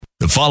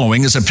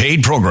following is a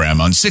paid program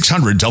on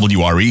 600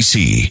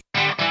 WREC.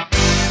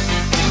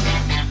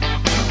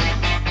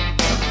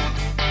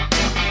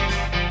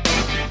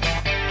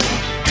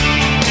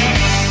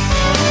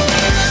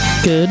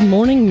 Good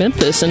morning,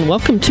 Memphis, and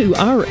welcome to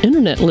our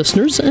internet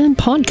listeners and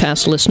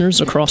podcast listeners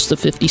across the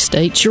 50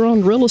 states. You're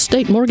on Real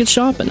Estate Mortgage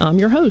Shop, and I'm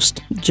your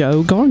host,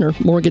 Joe Garner,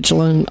 Mortgage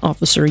Loan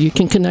Officer. You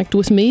can connect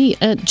with me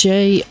at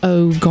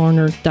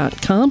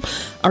jogarner.com.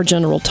 Our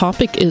general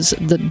topic is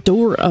the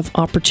door of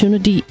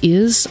opportunity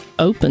is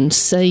open.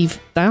 Save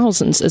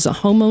thousands as a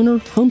homeowner,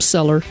 home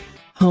seller,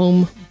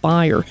 home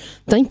buyer.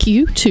 Thank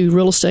you to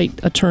real estate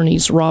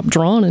attorneys Rob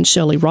Drawn and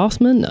Shelley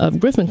Rothman of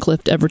Griffin,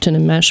 Clift, Everton,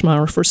 and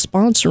Mashmeyer for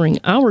sponsoring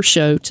our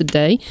show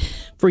today.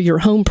 For your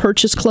home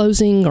purchase,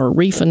 closing, or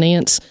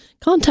refinance,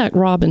 contact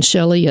Rob and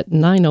Shelley at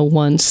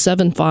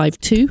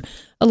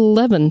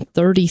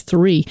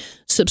 901-752-1133.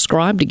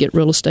 Subscribe to get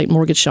Real Estate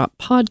Mortgage Shop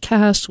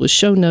podcast with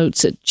show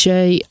notes at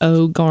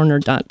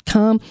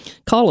jogarner.com.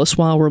 Call us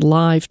while we're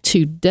live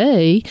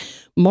today,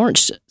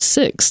 March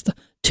 6th,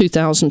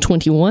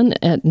 2021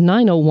 at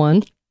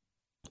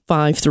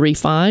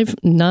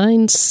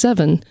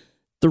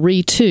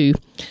 901-535-9732.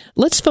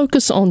 Let's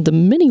focus on the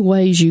many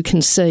ways you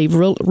can save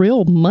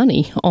real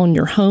money on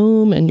your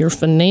home and your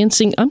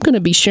financing. I'm going to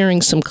be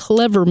sharing some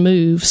clever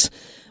moves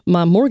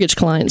my mortgage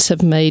clients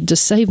have made to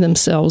save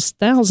themselves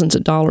thousands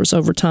of dollars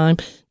over time.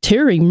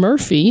 Terry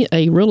Murphy,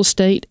 a real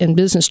estate and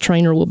business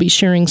trainer, will be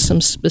sharing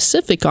some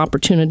specific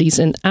opportunities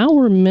in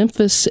our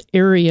Memphis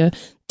area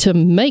to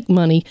make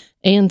money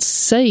and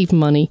save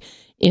money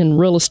in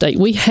real estate.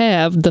 We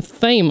have the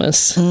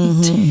famous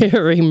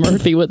Terry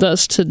Murphy with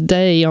us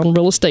today on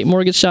Real Estate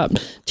Mortgage Shop.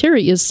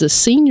 Terry is the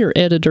senior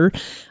editor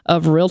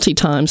of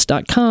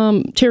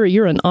RealtyTimes.com. Terry,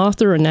 you're an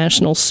author, a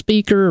national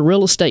speaker, a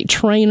real estate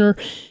trainer.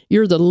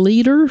 You're the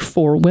leader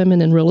for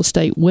Women in Real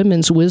Estate,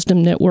 Women's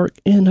Wisdom Network,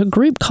 and a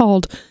group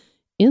called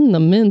In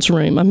the Men's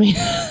Room. I mean,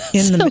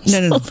 in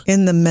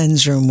the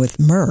men's room with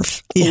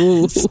Murph.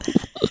 Yes.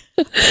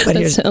 But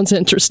that sounds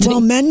interesting.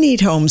 Well, men need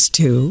homes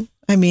too.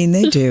 I mean,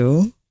 they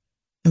do.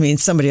 I mean,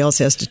 somebody else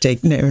has to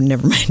take. Never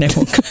mind, I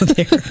won't go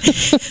there.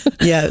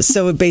 Yeah,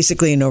 so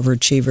basically an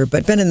overachiever,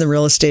 but been in the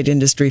real estate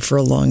industry for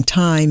a long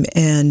time,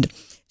 and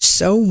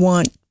so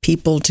want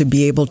people to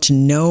be able to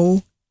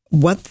know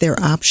what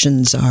their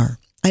options are.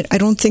 I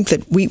don't think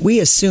that we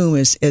assume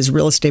as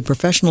real estate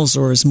professionals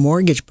or as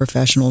mortgage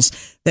professionals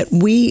that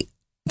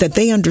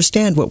they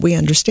understand what we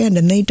understand,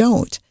 and they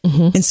don't.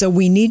 Mm-hmm. And so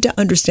we need to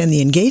understand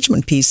the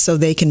engagement piece so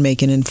they can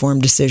make an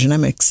informed decision.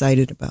 I'm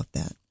excited about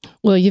that.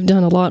 Well, you've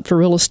done a lot for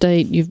real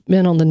estate. You've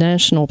been on the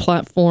national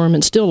platform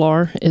and still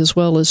are, as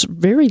well as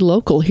very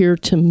local here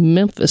to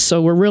Memphis.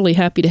 So we're really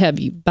happy to have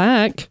you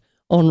back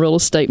on Real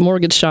Estate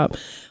Mortgage Shop.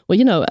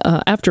 Well,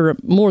 after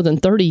more than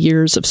 30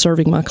 years of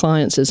serving my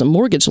clients as a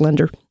mortgage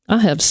lender, I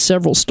have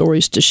several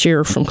stories to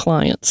share from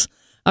clients.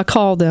 I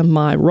call them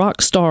my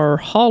rock star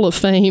Hall of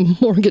Fame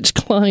mortgage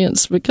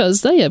clients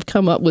because they have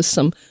come up with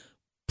some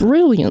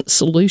brilliant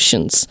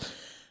solutions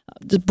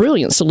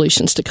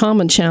to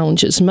common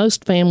challenges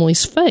most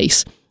families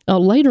face.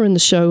 Later in the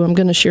show, I'm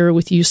going to share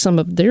with you some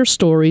of their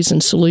stories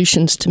and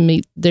solutions to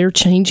meet their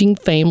changing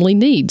family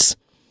needs.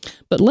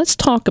 But let's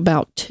talk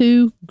about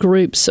two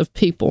groups of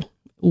people.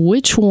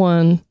 Which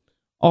one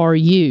are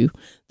you?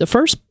 The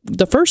first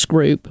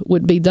group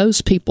would be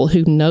those people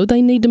who know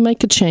they need to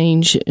make a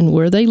change in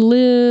where they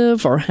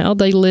live or how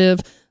they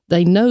live.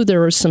 They know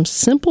there are some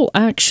simple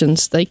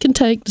actions they can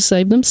take to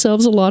save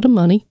themselves a lot of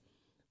money,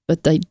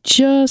 but they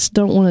just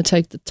don't want to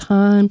take the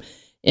time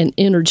and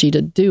energy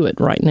to do it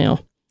right now.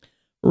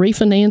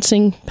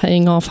 Refinancing,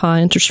 paying off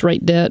high interest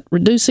rate debt,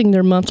 reducing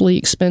their monthly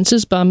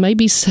expenses by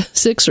maybe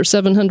 $600 or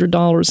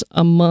 $700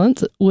 a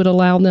month would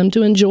allow them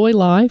to enjoy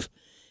life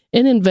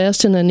and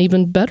invest in an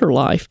even better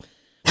life.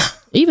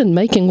 Even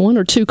making one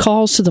or two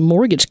calls to the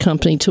mortgage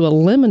company to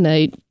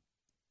eliminate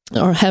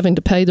or having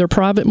to pay their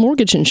private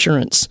mortgage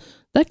insurance.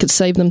 That could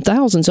save them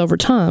thousands over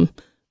time.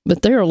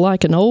 But they're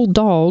like an old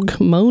dog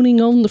moaning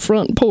on the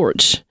front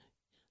porch.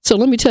 So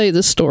let me tell you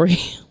this story.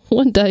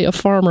 One day, a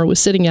farmer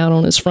was sitting out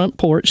on his front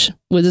porch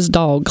with his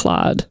dog,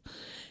 Clyde.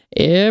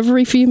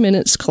 Every few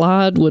minutes,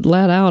 Clyde would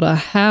let out a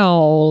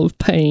howl of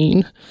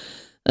pain.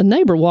 A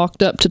neighbor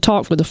walked up to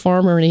talk with the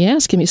farmer, and he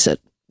asked him, he said,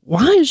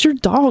 "Why is your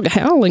dog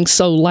howling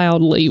so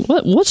loudly?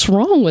 What's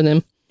wrong with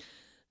him?"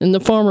 And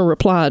the farmer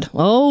replied,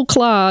 "Oh,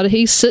 Clyde,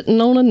 he's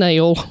sitting on a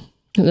nail.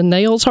 The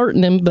nail's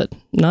hurting him, but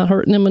not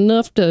hurting him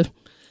enough to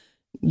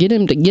get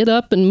him to get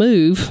up and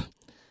move."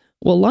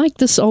 Well, like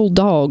this old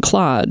dog,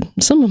 Clyde,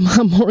 some of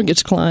my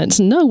mortgage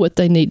clients know what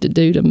they need to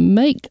do to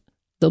make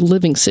the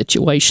living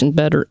situation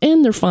better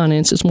and their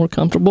finances more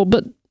comfortable,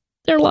 but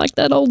they're like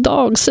that old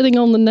dog sitting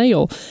on the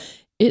nail.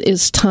 It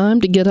is time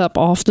to get up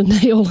off the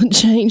nail and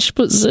change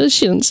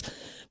positions.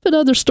 But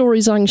other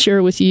stories I can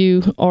share with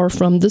you are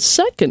from the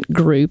second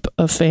group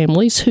of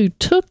families who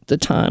took the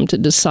time to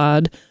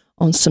decide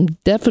on some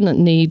definite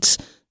needs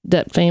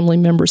that family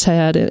members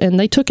had, and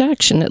they took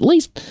action, at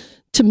least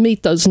to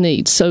meet those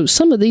needs. So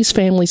some of these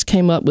families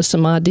came up with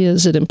some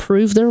ideas that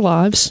improved their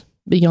lives,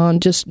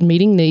 beyond just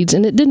meeting needs,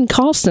 and it didn't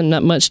cost them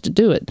that much to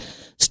do it.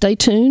 Stay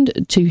tuned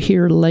to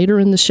hear later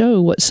in the show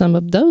what some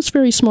of those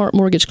very smart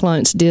mortgage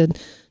clients did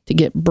to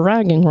get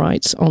bragging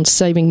rights on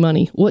saving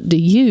money. What do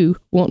you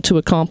want to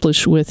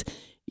accomplish with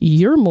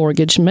your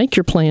mortgage? Make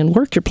your plan,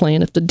 work your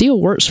plan. If the deal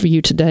works for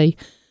you today,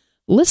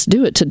 let's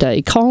do it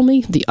today. Call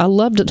me. I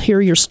love to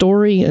hear your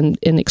story and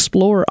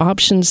explore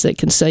options that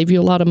can save you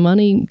a lot of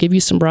money, give you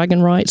some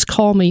bragging rights.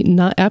 Call me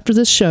after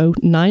this show,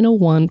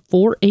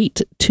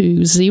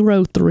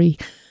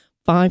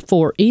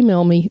 901-482-0354.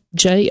 Email me,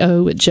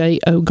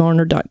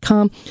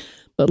 jo@jogarner.com.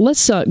 But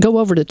let's go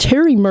over to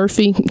Terry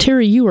Murphy.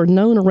 Terry, you are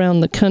known around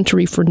the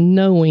country for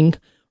knowing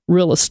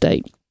real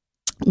estate,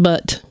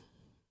 but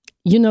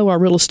you know our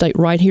real estate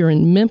right here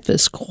in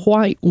Memphis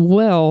quite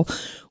well.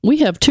 We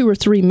have 2 or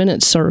 3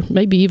 minutes, or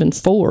maybe even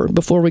 4,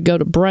 before we go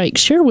to break.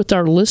 Share with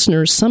our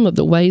listeners some of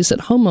the ways that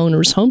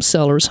homeowners, home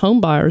sellers,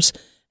 home buyers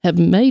have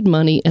made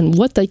money and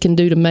what they can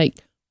do to make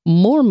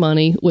more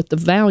money with the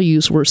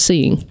values we're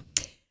seeing.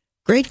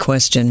 Great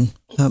question.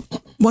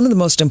 One of the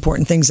most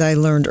important things I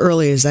learned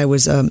early is I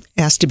was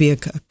asked to be a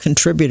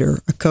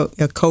contributor, a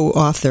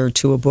co-author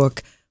to a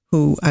book,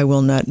 who I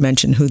will not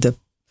mention who the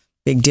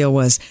big deal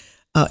was.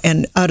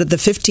 And out of the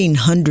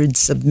 1,500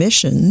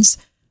 submissions,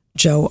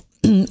 Joe,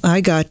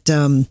 I got,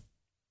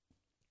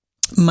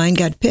 mine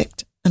got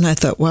picked. And I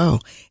thought, wow.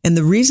 And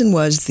the reason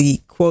was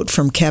the quote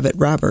from Cabot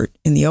Robert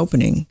in the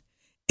opening.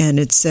 And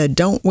it said,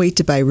 don't wait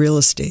to buy real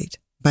estate.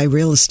 Buy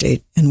real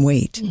estate and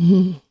wait.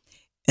 Mm-hmm.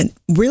 And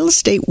real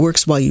estate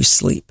works while you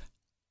sleep.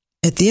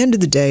 At the end of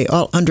the day,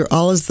 under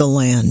all is the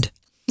land.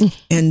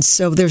 And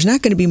so there's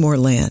not going to be more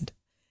land.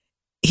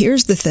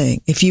 Here's the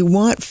thing. If you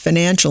want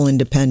financial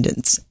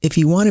independence, if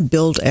you want to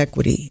build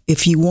equity,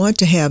 if you want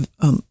to have,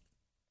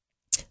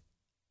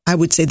 I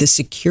would say, the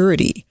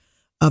security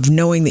of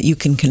knowing that you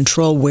can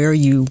control where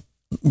you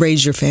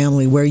raise your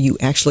family, where you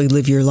actually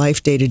live your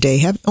life day to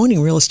day. Owning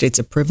real estate's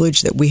a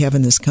privilege that we have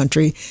in this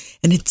country,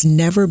 and it's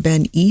never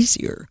been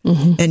easier.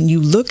 Mm-hmm. And you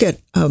look at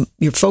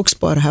your folks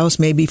bought a house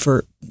maybe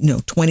for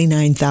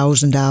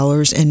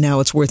 $29,000, and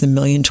now it's worth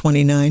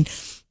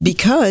 $1,029,000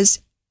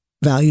 because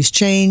values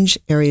change,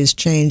 areas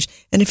change,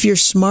 and if you're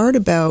smart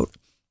about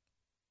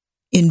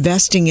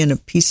investing in a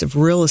piece of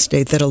real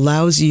estate that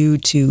allows you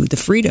the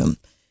freedom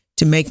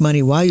to make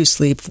money while you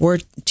sleep,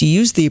 to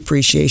use the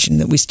appreciation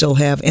that we still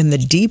have and the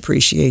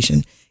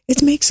depreciation,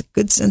 it makes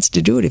good sense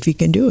to do it if you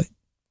can do it.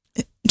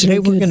 Today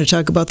we're going to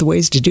talk about the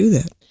ways to do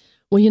that.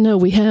 Well,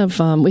 we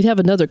have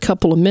another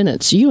couple of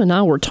minutes. You and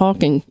I were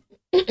talking,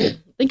 I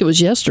think it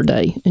was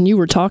yesterday, and you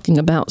were talking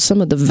about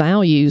some of the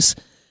values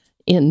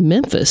in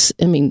Memphis.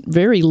 I mean,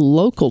 very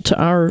local to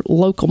our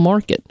local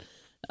market.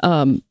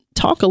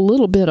 Talk a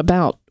little bit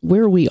about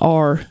where we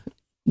are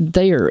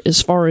there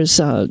as far as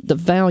the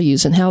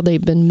values and how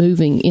they've been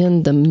moving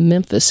in the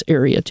Memphis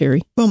area,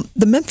 Terry. Well,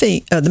 the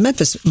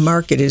Memphis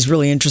market is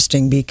really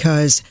interesting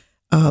because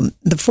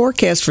the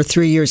forecast for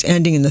 3 years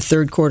ending in the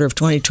third quarter of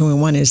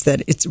 2021 is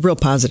that it's real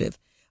positive.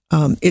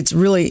 It's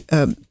really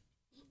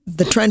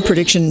the trend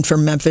prediction for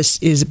Memphis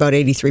is about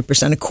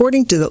 83%.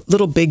 According to the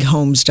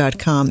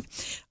littlebighomes.com,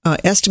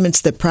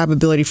 estimates the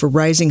probability for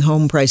rising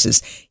home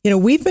prices.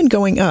 We've been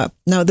going up.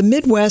 Now, the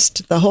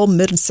Midwest, the whole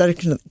mid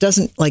section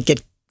doesn't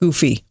get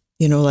goofy,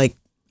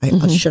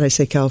 should I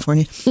say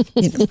California?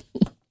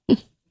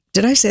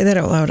 Did I say that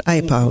out loud? I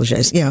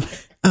apologize. Yeah.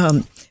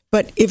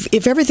 But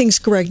if everything's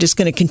correct, it's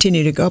going to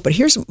continue to go up. But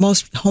here's what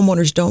most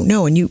homeowners don't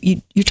know. And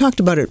you talked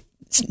about it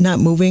not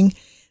moving.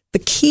 The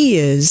key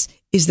is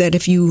that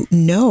if you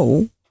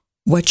know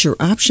what your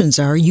options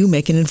are, you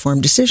make an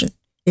informed decision.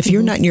 If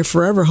you're not in your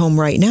forever home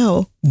right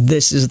now,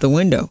 this is the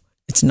window.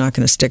 It's not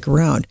going to stick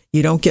around.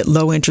 You don't get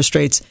low interest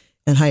rates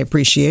and high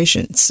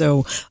appreciation.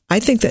 So I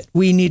think that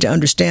we need to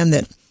understand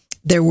that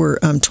there were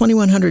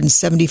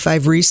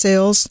 2,175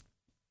 resales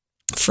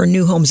for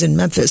new homes in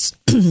Memphis,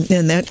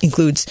 and that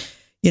includes,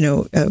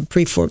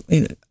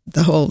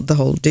 the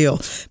whole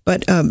deal.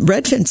 But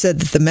Redfin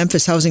said that the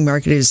Memphis housing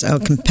market is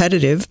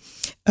competitive.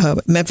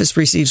 Memphis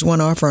receives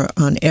one offer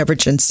on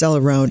average and sell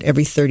around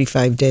every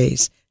 35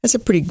 days. That's a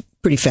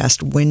pretty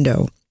fast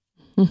window.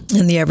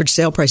 And the average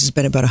sale price has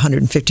been about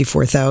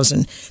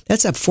 $154,000.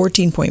 That's up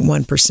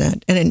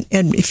 14.1%.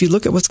 And if you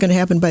look at what's going to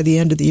happen by the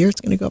end of the year, it's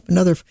going to go up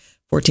another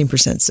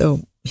 14%. So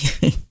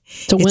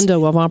it's a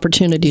window of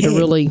opportunity to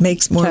really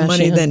makes more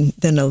money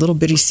than a little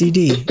bitty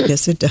CD.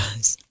 Yes, it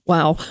does.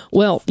 Wow.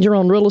 Well, you're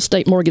on Real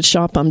Estate Mortgage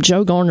Shop. I'm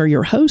Jo Garner,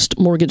 your host,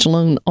 mortgage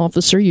loan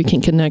officer. You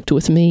can connect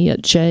with me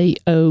at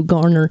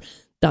jogarner.com.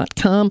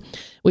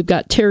 We've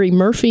got Terry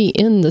Murphy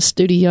in the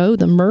studio,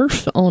 the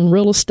Murph on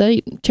real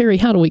estate. Terry,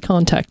 how do we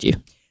contact you?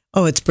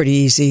 Oh, it's pretty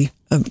easy.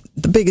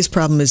 The biggest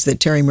problem is that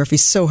Terry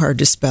Murphy's so hard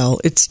to spell.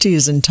 It's T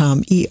as in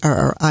Tom,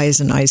 E-R-R-I as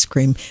in ice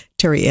cream,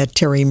 Terry at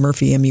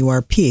TerryMurphy,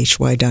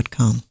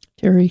 MURPHY.com.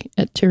 Terry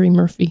at Terry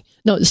Murphy.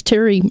 No, it's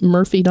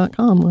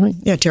TerryMurphy.com, right?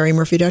 Yeah,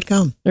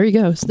 TerryMurphy.com. There you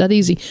go. It's that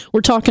easy. We're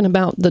talking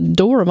about the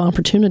door of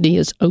opportunity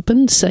is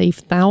open. Save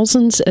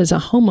thousands as a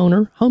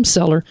homeowner, home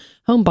seller,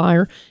 home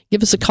buyer.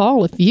 Give us a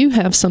call if you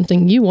have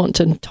something you want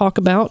to talk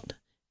about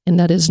and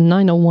that is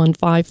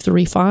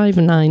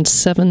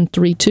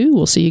 901-535-9732.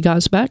 We'll see you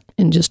guys back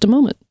in just a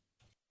moment.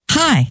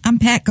 Hi, I'm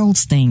Pat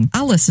Goldstein.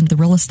 I listen to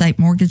the Real Estate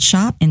Mortgage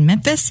Shop in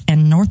Memphis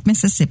and North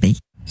Mississippi.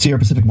 Sierra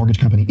Pacific Mortgage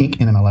Company, Inc.,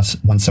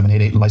 NMLS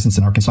 1788, licensed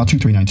in Arkansas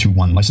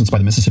 23921, licensed by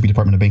the Mississippi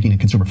Department of Banking and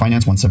Consumer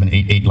Finance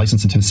 1788,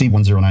 licensed in Tennessee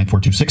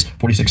 109426,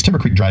 46 Timber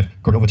Creek Drive,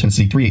 Cordova,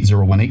 Tennessee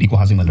 38018, equal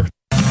housing lender.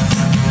 The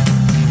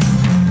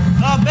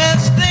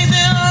best things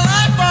in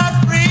life are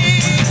free,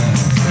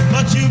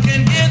 but you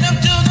can give them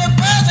to the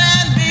birds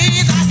and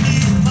bees. I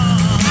need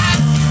fun.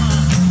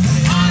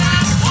 What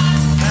I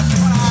want, that's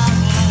what I want.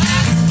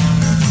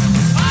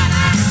 What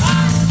I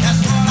want,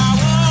 that's what I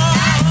want.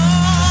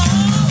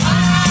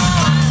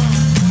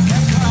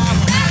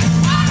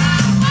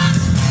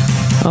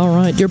 All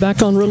right, you're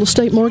back on Real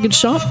Estate Mortgage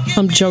Shop.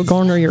 I'm Joe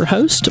Garner, your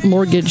host,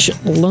 mortgage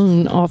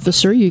loan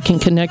officer. You can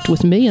connect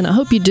with me, and I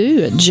hope you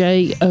do, at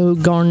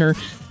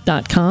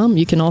jogarner.com.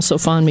 You can also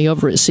find me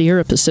over at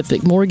Sierra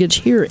Pacific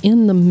Mortgage here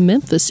in the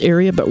Memphis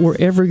area, but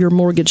wherever your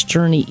mortgage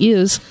journey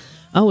is,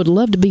 I would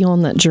love to be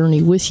on that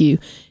journey with you.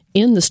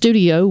 In the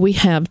studio, we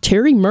have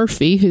Terry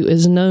Murphy, who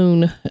is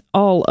known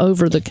all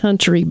over the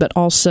country, but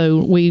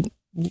also we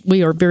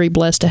are very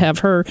blessed to have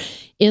her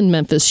in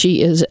Memphis.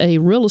 She is a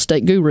real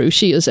estate guru.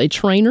 She is a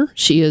trainer.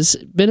 She has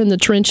been in the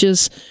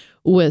trenches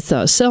with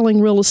selling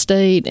real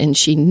estate, and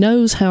she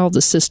knows how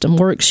the system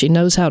works. She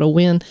knows how to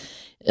win.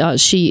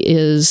 She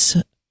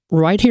is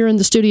right here in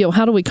the studio.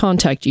 How do we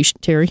contact you,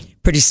 Terry?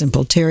 Pretty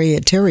simple. Terry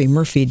at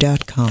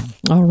terrymurphy.com.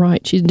 All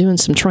right. She's doing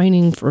some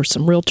training for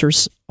some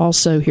realtors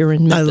also here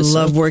in Memphis. I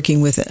love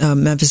working with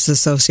Memphis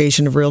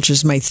Association of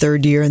Realtors. My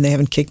third year, and they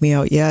haven't kicked me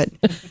out yet.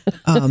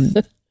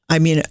 I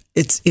mean,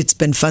 it's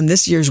been fun.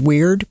 This year's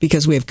weird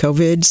because we have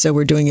COVID, so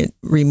we're doing it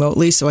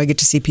remotely. So I get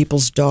to see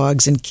people's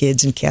dogs and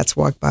kids and cats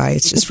walk by.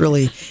 It's just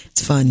really,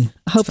 it's fun.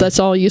 I hope that's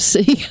all you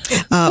see.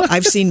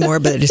 I've seen more,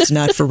 but it's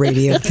not for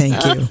radio.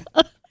 Thank you.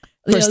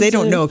 Of course, they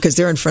don't know because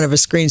they're in front of a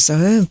screen.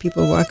 So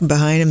people walking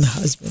behind them, the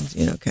husbands,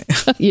 okay.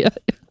 Yeah.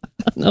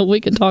 No, we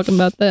could talk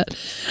about that.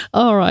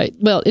 All right.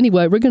 Well,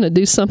 anyway, we're going to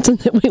do something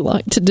that we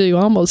like to do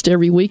almost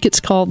every week. It's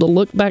called the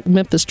Look Back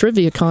Memphis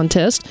Trivia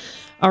Contest.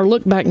 Our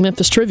Look Back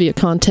Memphis Trivia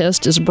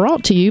Contest is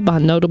brought to you by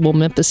notable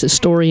Memphis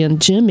historian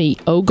Jimmy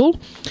Ogle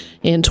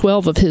and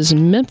 12 of his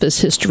Memphis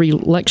history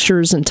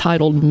lectures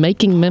entitled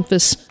Making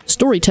Memphis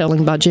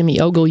Storytelling by Jimmy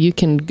Ogle. You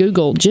can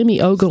Google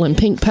Jimmy Ogle and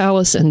Pink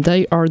Palace, and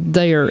they are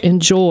there.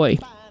 Enjoy.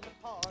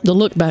 The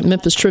Look Back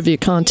Memphis Trivia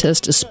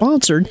Contest is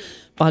sponsored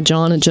by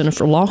John and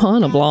Jennifer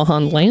Lawhon of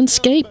Lawhon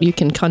Landscape. You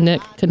can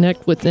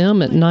connect with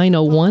them at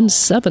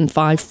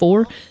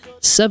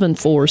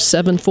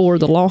 901-754-7474.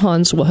 The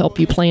Lawhons will help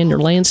you plan your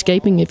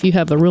landscaping if you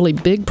have a really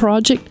big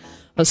project,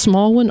 a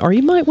small one, or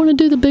you might want to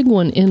do the big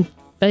one in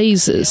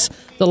phases.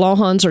 The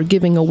Lawhons are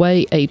giving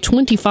away a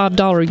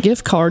 $25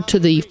 gift card to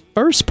the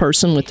first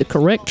person with the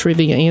correct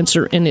trivia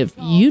answer. And if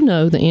you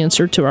know the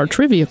answer to our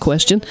trivia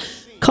question,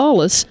 call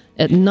us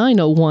at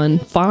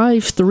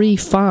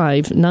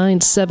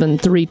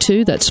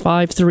 901-535-9732. That's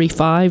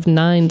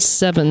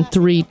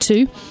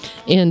 535-9732.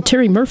 And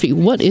Terry Murphy,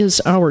 what is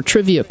our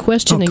trivia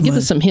question? And give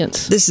us some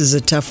hints. This is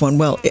a tough one.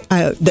 Well,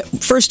 the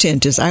first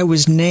hint is I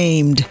was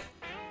named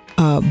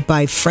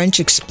by French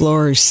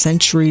explorers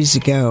centuries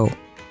ago.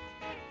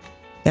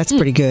 That's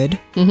pretty good.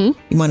 Mm-hmm.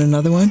 You want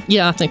another one?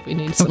 Yeah, I think we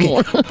need some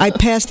more. I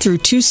passed through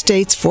 2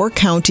 states, 4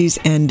 counties,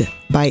 and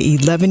by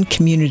 11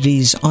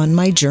 communities on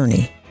my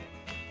journey.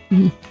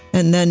 Mm-hmm.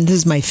 And then this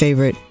is my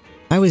favorite.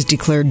 I was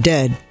declared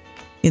dead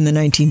in the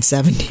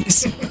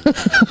 1970s.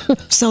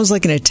 Sounds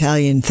like an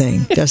Italian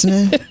thing, doesn't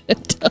it?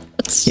 It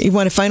does. You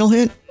want a final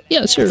hint?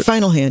 Yeah, sure.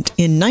 Final hint.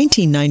 In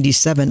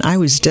 1997, I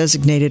was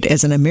designated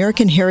as an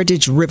American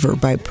Heritage River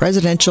by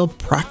presidential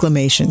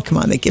proclamation. Come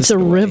on, that gives it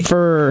away.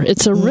 River.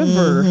 It's a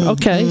river.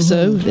 Okay,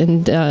 so,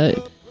 and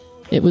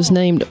it was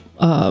named,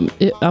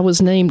 I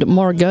was named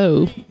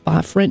Margot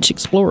by French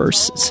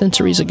explorers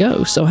centuries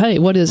ago. So, hey,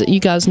 what is it? You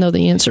guys know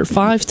the answer.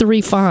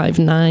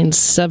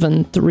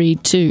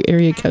 535-9732,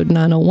 area code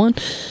 901.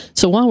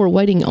 So while we're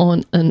waiting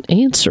on an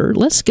answer,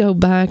 let's go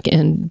back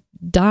and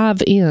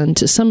dive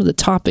into some of the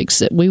topics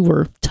that we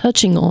were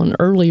touching on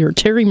earlier.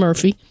 Terry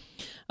Murphy,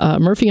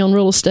 Murphy on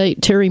Real Estate,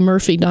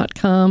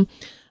 terrymurphy.com.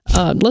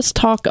 Let's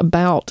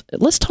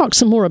talk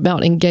some more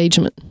about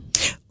engagement.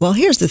 Well,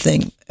 here's the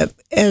thing.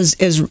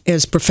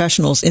 As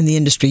professionals in the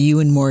industry, you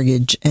in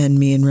mortgage and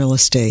me in real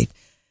estate,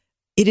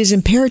 it is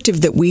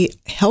imperative that we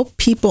help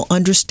people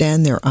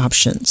understand their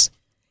options.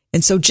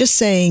 And so just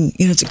saying,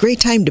 it's a great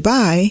time to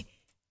buy.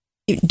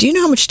 Do you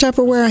know how much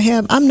Tupperware I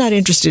have? I'm not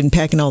interested in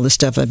packing all this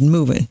stuff up and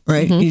moving,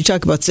 right? Mm-hmm. You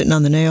talk about sitting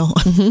on the nail.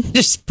 Mm-hmm.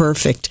 Just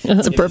perfect.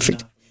 It's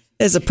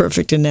a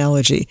perfect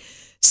analogy.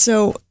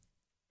 So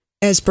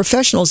as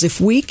professionals,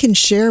 if we can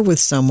share with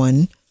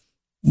someone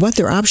what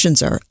their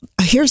options are,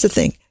 here's the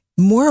thing.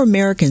 More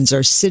Americans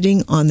are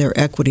sitting on their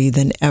equity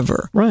than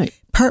ever. Right.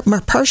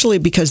 Partially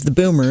because the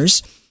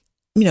boomers,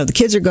 the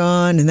kids are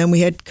gone, and then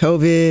we had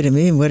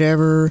COVID,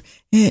 whatever.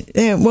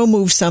 We'll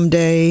move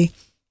someday.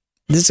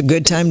 This is a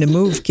good time to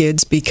move,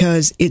 kids,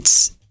 because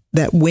it's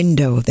that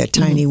window, that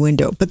tiny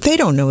window. But they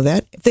don't know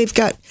that. If they've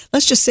got,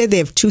 let's just say they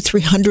have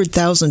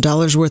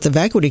 $200,000-$300,000 worth of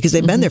equity because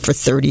they've been there for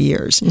 30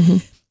 years.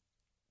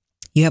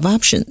 You have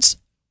options.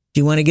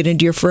 Do you want to get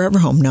into your forever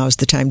home? Now is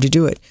the time to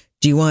do it.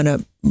 Do you want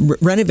to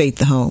renovate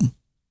the home?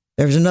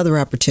 There's another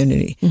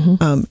opportunity.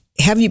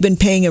 Have you been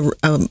paying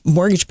a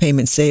mortgage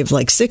payment, save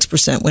like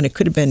 6% when it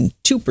could have been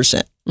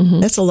 2%?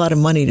 That's a lot of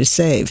money to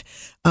save.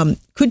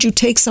 Could you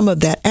take some of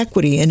that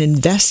equity and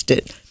invest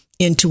it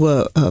into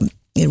a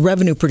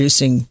revenue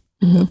producing,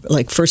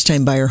 like first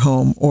time buyer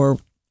home or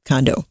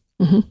condo?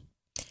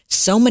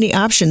 So many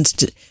options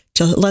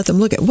to let them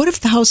look at. What if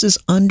the house is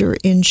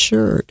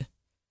underinsured?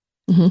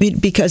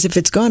 Because if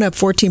it's gone up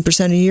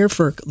 14% a year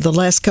for the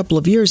last couple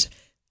of years,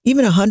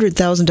 even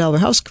 $100,000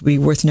 house could be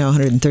worth now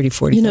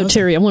 $130,000-$140,000. You know,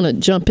 Terry, I want to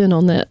jump in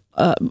on that.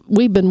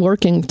 We've been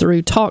working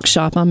through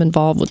TalkShop. I'm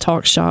involved with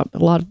TalkShop. A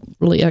lot of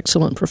really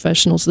excellent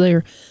professionals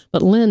there.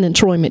 But Lynn and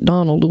Troy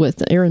McDonald with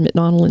the Aaron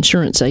McDonald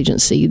Insurance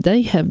Agency,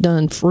 they have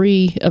done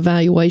free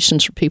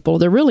evaluations for people.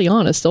 They're really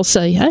honest. They'll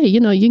say, hey, you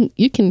know,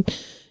 you can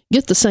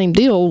get the same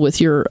deal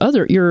with your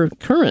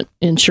current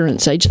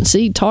insurance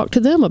agency. Talk to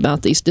them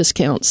about these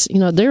discounts. You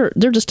know, they're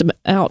just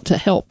out to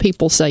help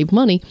people save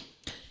money.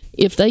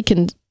 If they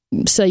can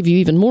save you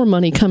even more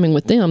money coming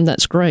with them,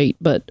 that's great.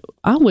 But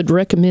I would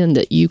recommend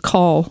that you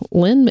call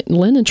Lynn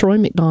and Troy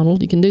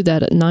McDonald. You can do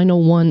that at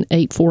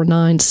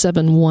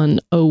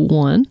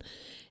 901-849-7101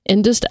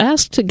 and just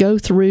ask to go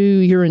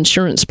through your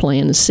insurance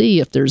plan and see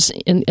if there's,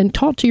 and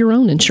talk to your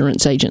own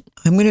insurance agent.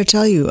 I'm going to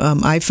tell you,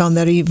 I found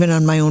that even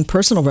on my own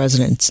personal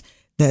residence,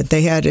 that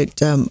they had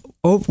it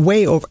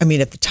way over. I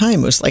mean, at the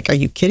time, it was like, are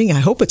you kidding? I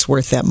hope it's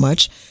worth that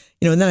much.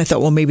 You know, and then I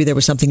thought, well, maybe there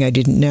was something I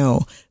didn't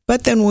know.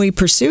 But then when we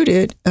pursued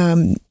it,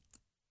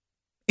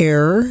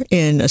 error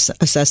in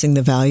assessing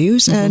the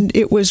values, and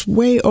it was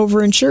way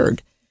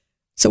overinsured.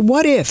 So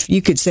what if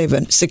you could save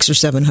 $600 or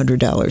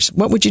 $700?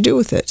 What would you do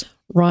with it?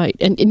 Right.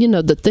 And you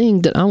know, the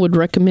thing that I would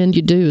recommend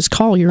you do is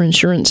call your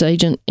insurance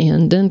agent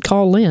and then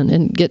call Lynn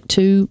and get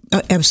two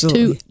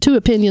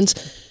opinions.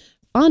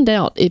 Find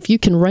out if you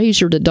can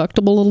raise your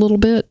deductible a little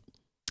bit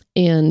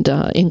and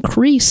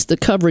increase the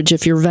coverage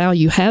if your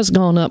value has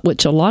gone up,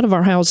 which a lot of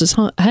our houses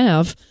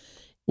have,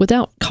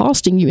 without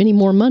costing you any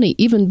more money.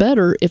 Even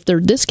better if there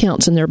are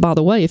discounts in there. By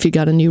the way, if you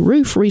got a new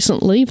roof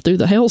recently through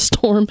the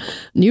hailstorm,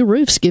 new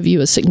roofs give you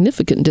a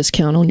significant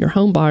discount on your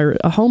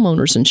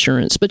homeowner's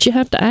insurance, but you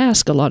have to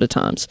ask a lot of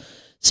times.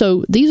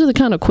 So these are the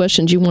kind of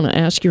questions you want to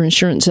ask your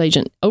insurance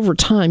agent. Over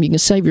time, you can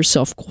save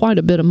yourself quite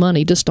a bit of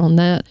money just on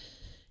that.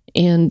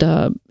 And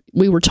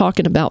we were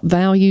talking about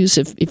values.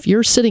 If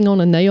you're sitting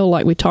on a nail,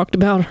 like we talked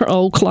about our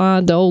old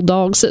Clyde, the old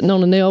dog sitting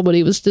on a nail, but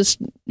he was just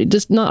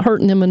not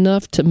hurting him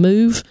enough to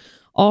move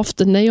off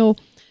the nail.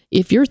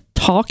 If you're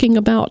talking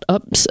about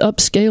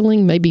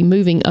upscaling, maybe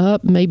moving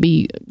up,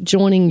 maybe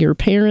joining your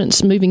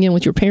parents, moving in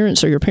with your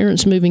parents, or your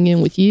parents moving in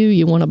with you,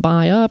 you want to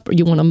buy up, or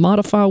you want to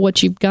modify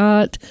what you've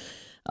got,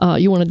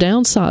 you want to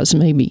downsize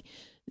maybe.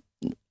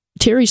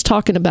 Terry's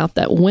talking about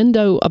that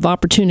window of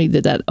opportunity,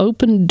 that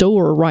open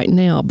door right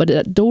now, but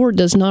that door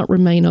does not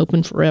remain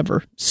open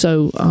forever.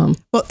 So,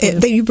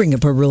 you bring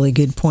up a really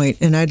good point,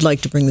 and I'd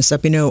like to bring this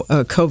up. You know,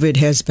 COVID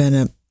has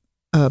been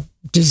a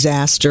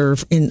disaster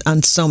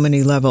on so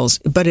many levels,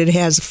 but it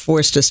has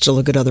forced us to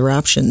look at other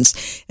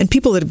options. And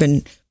people that have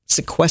been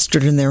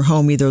sequestered in their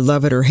home either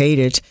love it or hate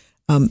it.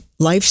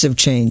 Lives have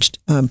changed.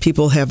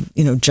 People have,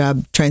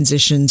 job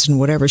transitions and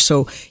whatever.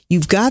 So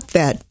you've got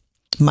that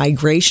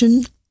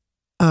migration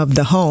of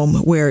the home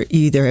where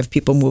you either have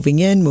people moving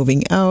in,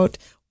 moving out.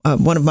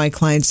 One of my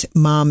clients'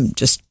 mom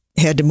just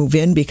had to move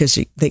in because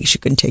she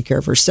couldn't take care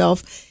of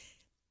herself.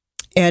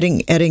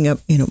 Adding up,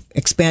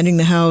 expanding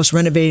the house,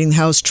 renovating the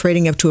house,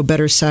 trading up to a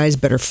better size,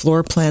 better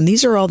floor plan.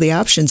 These are all the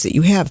options that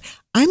you have.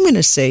 I'm going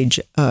to say,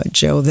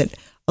 Joe, that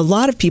a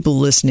lot of people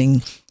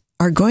listening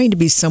are going to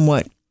be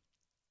somewhat,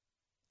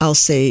 I'll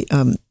say,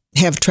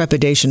 have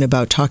trepidation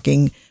about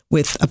talking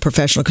with a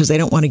professional because they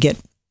don't want to get,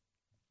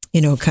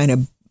 kind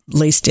of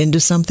laced into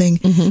something.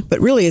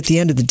 But really, at the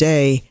end of the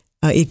day,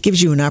 it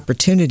gives you an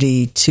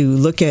opportunity to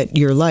look at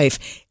your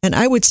life. And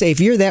I would say if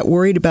you're that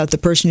worried about the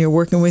person you're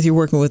working with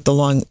the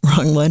wrong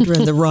lender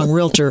and the wrong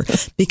realtor,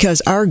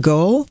 because our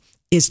goal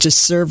is to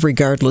serve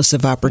regardless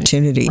of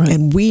opportunity. Right.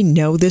 And we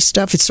know this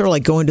stuff. It's sort of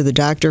like going to the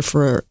doctor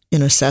for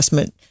an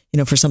assessment,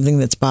 for something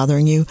that's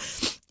bothering you.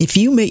 If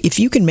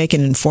you can make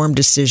an informed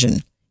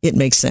decision, it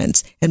makes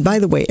sense. And by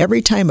the way,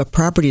 every time a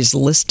property is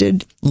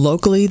listed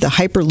locally, the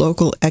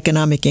hyperlocal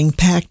economic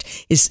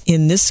impact is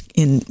in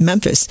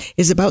Memphis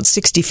is about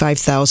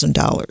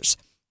 $65,000.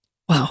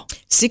 Wow.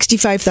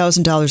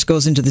 $65,000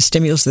 goes into the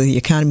stimulus of the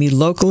economy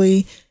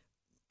locally,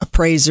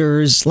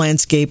 appraisers,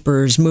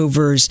 landscapers,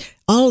 movers,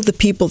 all of the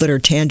people that are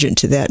tangent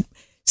to that.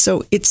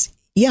 So it's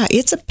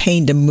a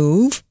pain to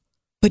move.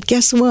 But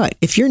guess what?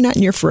 If you're not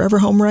in your forever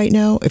home right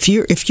now, if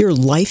your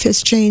life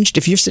has changed,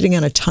 if you're sitting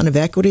on a ton of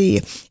equity,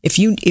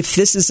 if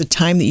this is a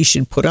time that you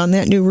should put on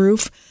that new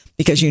roof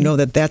because you know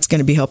that that's going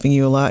to be helping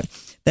you a lot,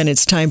 then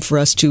it's time for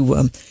us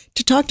to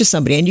talk to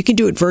somebody. And you can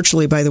do it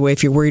virtually, by the way,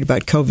 if you're worried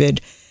about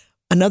COVID.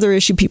 Another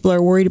issue people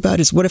are worried about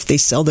is what if they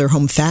sell their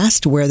home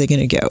fast? Where are they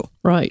going to go?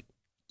 Right.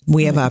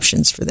 We have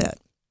options for that.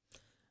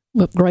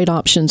 Well, great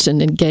options,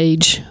 and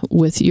engage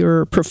with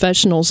your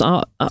professionals.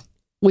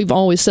 We've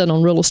always said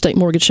on Real Estate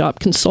Mortgage Shop,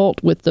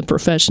 consult with the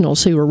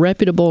professionals who are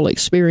reputable,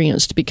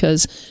 experienced,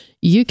 because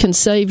you can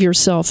save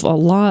yourself a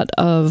lot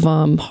of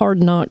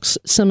hard knocks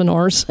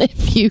seminars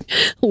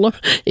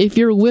if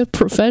you're with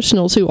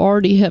professionals who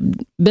already have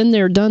been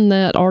there, done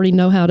that, already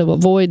know how to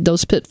avoid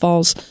those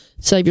pitfalls.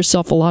 Save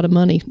yourself a lot of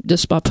money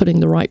just by putting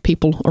the right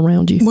people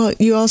around you. Well,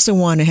 you also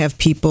want to have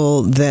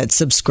people that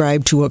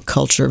subscribe to a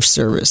culture of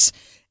service.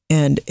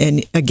 And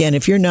again,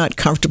 if you're not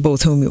comfortable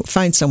with whom you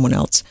find someone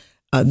else,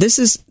 this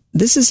is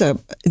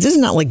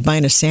not like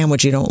buying a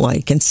sandwich you don't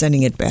like and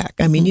sending it back.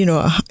 I mean,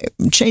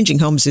 changing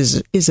homes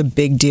is a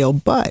big deal,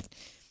 but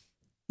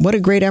what a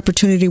great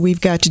opportunity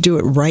we've got to do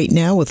it right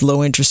now with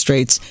low interest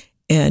rates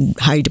and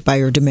high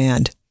buyer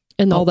demand.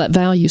 And all that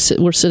value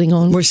we're sitting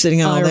on. We're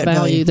sitting on higher all that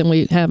value than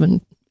we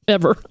haven't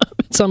ever.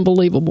 It's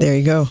unbelievable. There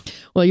you go.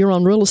 Well, you're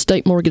on Real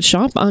Estate Mortgage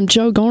Shop. I'm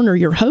Joe Garner,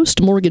 your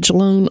host, mortgage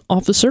loan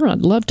officer.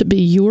 I'd love to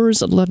be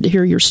yours. I'd love to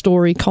hear your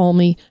story. Call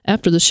me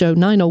after the show,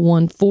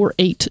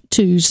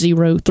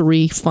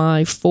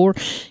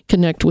 901-482-0354.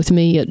 Connect with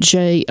me at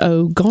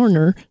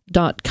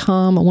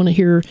jogarner.com. I want to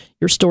hear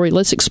your story.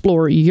 Let's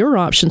explore your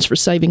options for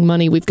saving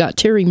money. We've got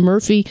Terry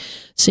Murphy,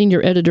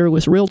 senior editor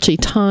with Realty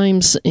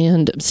Times,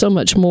 and so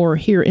much more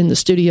here in the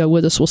studio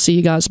with us. We'll see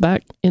you guys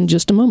back in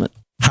just a moment.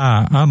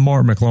 Hi, I'm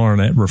Mark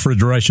McLaurin at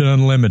Refrigeration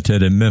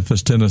Unlimited in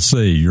Memphis,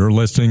 Tennessee. You're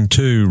listening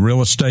to Real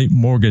Estate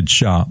Mortgage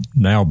Shop.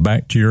 Now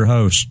back to your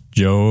host,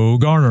 Joe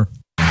Garner.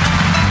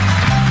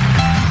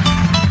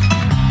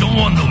 Don't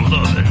want no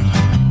loving,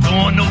 don't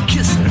want no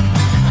kissing,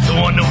 don't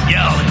want no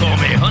gal to call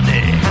me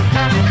honey.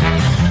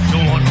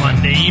 Don't want my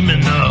name in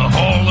the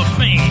Hall of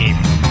Fame,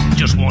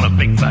 just want a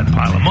big fat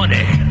pile of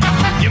money.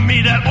 Give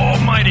me that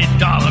almighty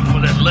dollar for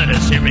that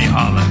lettuce, hear me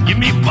holler. Give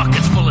me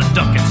buckets full of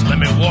ducats, let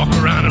me walk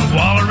around and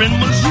waller in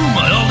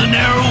Mazuma. El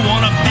Dinero,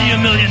 wanna be a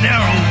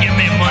millionaire, give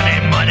me money,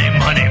 money,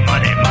 money,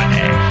 money, money.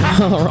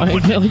 All right,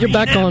 well, you're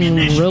back on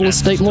Real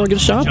Estate Mortgage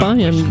Shop. I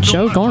am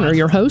Joe Garner,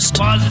 your host,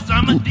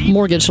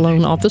 mortgage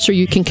loan officer.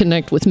 You can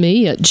connect with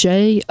me at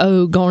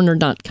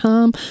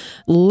jogarner.com.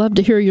 Love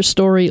to hear your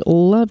story.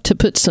 Love to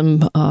put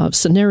some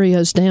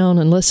scenarios down,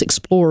 and let's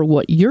explore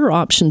what your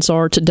options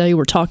are. Today,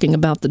 we're talking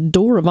about the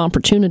door of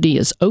opportunity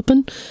is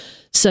open.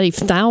 Save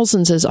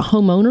thousands as a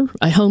homeowner,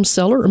 a home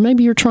seller, or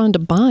maybe you're trying to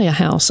buy a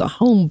house, a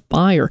home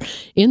buyer.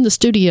 In the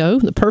studio,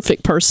 the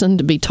perfect person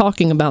to be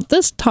talking about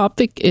this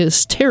topic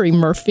is Terry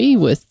Murphy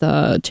with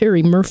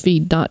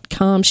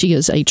terrymurphy.com. She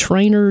is a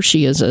trainer.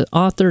 She is an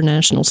author,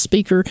 national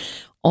speaker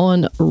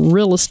on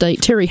real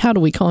estate. Terry, how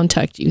do we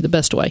contact you the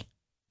best way?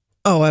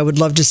 Oh, I would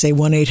love to say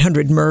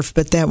 1-800-MURPH,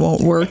 but that won't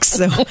work.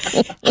 So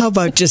how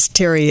about just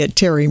Terry at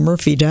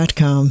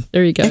terrymurphy.com?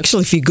 There you go.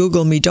 Actually, if you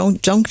Google me,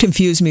 don't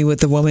confuse me with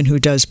the woman who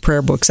does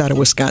prayer books out of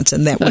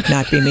Wisconsin. That would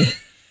not be me.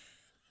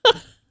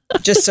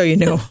 Just so you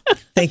know.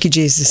 Thank you,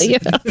 Jesus. Yeah,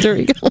 there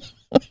you go.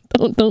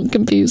 Don't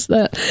confuse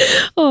that.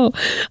 Oh,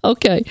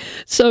 okay.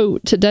 So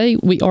today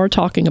we are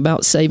talking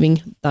about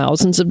saving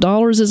thousands of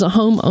dollars as a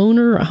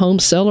homeowner, a home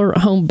seller, a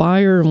home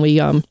buyer,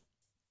 and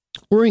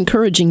we're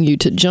encouraging you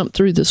to jump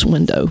through this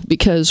window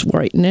because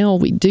right now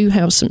we do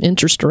have some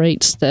interest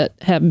rates that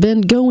have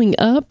been going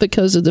up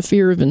because of the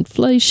fear of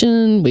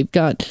inflation. We've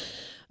got,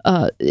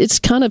 it's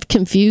kind of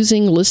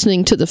confusing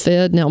listening to the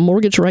Fed. Now,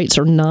 mortgage rates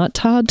are not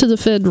tied to the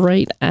Fed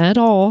rate at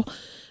all,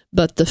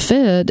 but the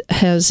Fed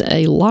has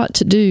a lot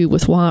to do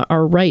with why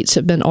our rates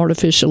have been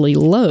artificially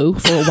low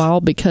for a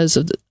while because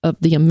of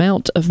the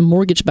amount of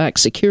mortgage-backed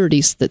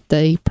securities that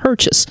they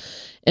purchase.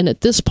 And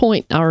at this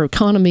point, our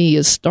economy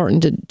is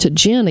starting to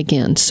gin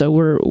again. So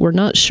we're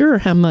not sure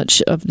how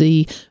much of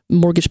the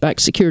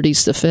mortgage-backed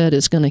securities the Fed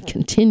is going to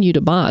continue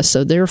to buy.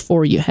 So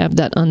therefore, you have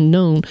that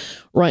unknown.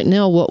 Right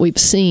now, what we've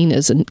seen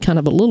is a kind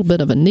of a little bit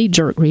of a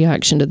knee-jerk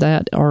reaction to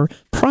that are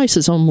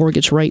prices on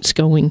mortgage rates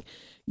going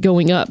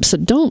up. So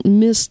don't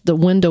miss the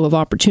window of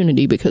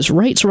opportunity because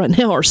rates right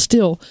now are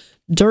still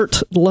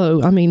dirt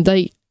low. I mean,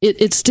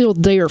 it's still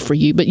there for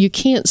you, but you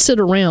can't sit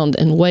around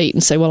and wait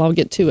and say, well, I'll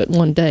get to it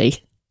one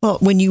day. Well,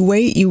 when you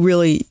wait, you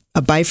really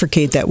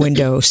bifurcate that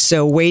window.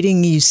 So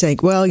waiting, you say,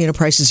 well,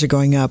 prices are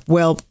going up.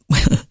 Well,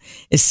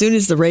 as soon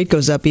as the rate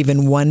goes up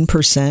even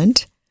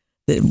 1%,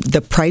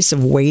 the price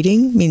of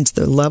waiting means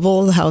the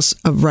level of the house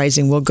of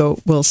rising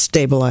will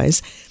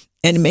stabilize,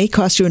 and it may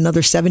cost you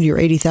another $70,000 or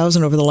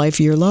 $80,000 over the life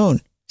of your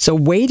loan. So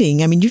waiting,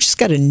 you just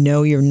got to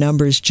know your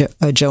numbers,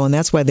 Joe, and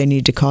that's why they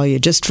need to call you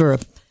just for a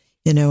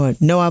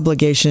no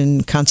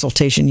obligation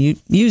consultation. You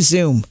use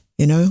Zoom.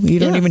 You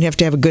don't even have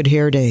to have a good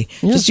hair day.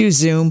 Yeah. Just use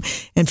Zoom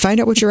and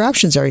find out what your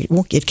options are.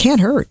 It can't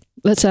hurt.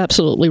 That's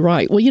absolutely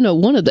right. Well,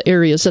 one of the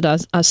areas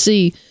that I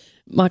see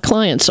my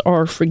clients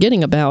are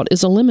forgetting about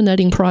is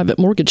eliminating private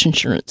mortgage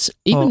insurance.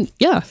 Well,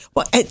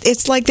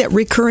 it's like that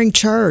recurring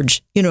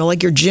charge,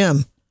 like your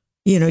gym.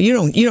 You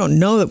don't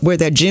know where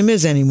that gym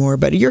is anymore,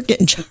 but you're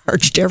getting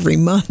charged every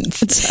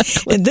month.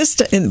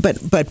 Exactly.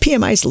 But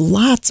PMI is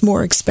lots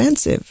more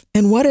expensive.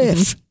 And what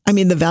if I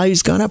mean, the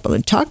value's gone up.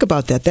 Talk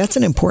about that. That's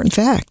an important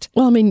fact.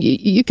 Well, I mean,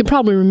 you can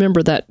probably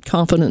remember that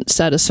confident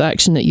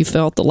satisfaction that you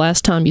felt the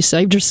last time you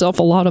saved yourself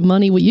a lot of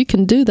money. Well, you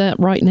can do that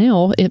right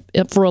now.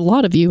 If for a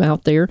lot of you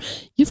out there,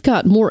 you've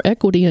got more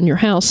equity in your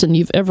house than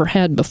you've ever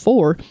had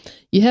before.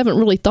 You haven't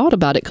really thought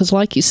about it because,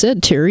 like you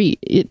said, Terry,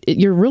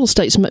 your real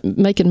estate's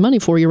making money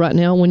for you right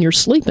now when you're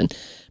sleeping.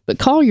 But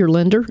call your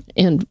lender,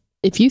 and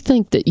if you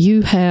think that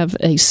you have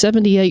a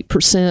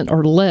 78%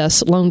 or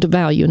less loan to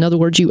value, in other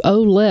words, you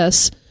owe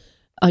less.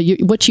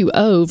 What you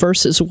owe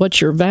versus what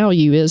your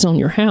value is on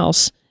your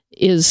house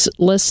is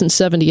less than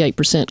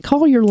 78%.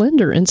 Call your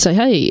lender and say,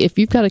 hey, if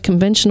you've got a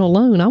conventional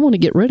loan, I want to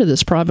get rid of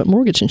this private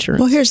mortgage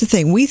insurance. Well, here's the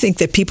thing. We think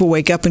that people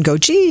wake up and go,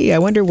 gee, I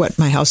wonder what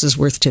my house is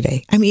worth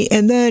today. I mean,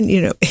 and then,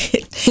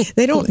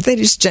 they don't, they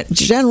just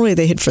generally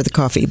they hit for the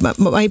coffee. But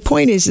my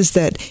point is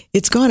that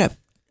it's gone up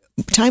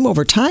time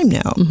over time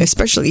now,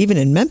 especially even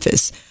in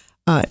Memphis.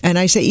 And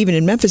I say even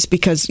in Memphis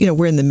because,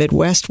 we're in the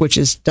Midwest,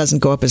 which doesn't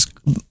go up as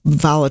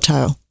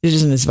volatile. It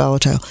isn't as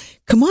volatile.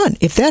 Come on.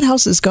 If that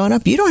house has gone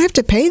up, you don't have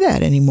to pay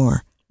that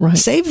anymore. Right.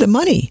 Save the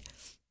money.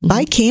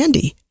 Buy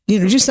candy.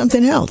 Do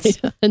something else.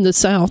 Yeah. In the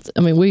South, I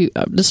mean, we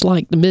just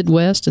like the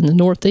Midwest and the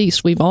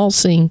Northeast, we've all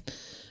seen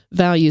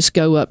values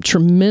go up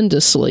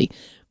tremendously.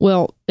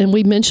 Well, and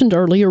we mentioned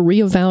earlier,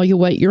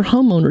 reevaluate your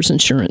homeowner's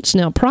insurance.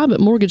 Now, private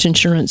mortgage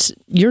insurance,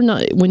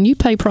 when you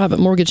pay private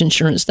mortgage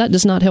insurance, that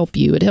does not help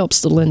you. It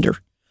helps the lender.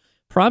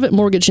 Private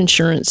mortgage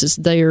insurance is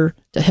there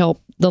to help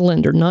the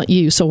lender, not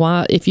you.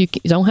 So if you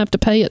don't have to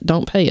pay it,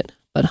 don't pay it.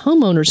 But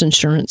homeowner's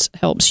insurance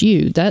helps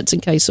you. That's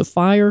in case of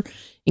fire,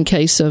 in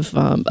case of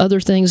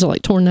other things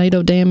like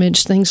tornado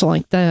damage, things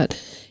like that.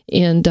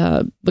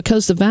 And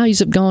because the values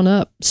have gone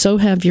up, so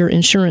have your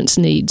insurance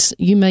needs.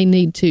 You may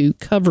need to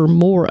cover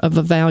more of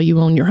a value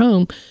on your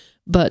home,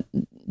 but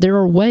there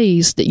are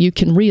ways that you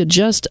can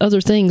readjust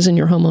other things in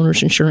your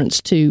homeowner's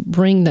insurance to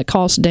bring the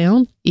cost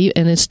down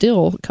and it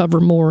still cover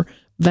more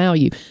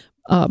value.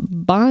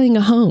 Buying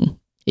a home,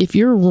 if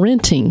you're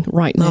renting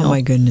right now, oh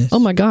my goodness, oh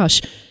my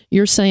gosh,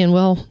 you're saying,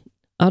 well,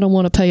 I don't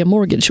want to pay a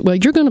mortgage. Well,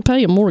 you're going to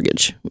pay a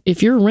mortgage.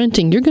 If you're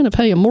renting, you're going to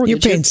pay a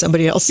mortgage. You're paying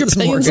somebody else's mortgage.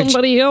 You're paying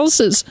somebody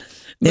else's.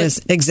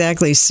 Yes,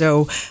 exactly.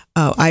 So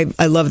I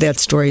love that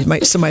story.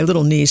 My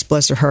little niece,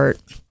 bless her heart,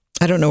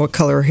 I don't know what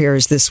color her hair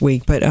is this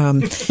week,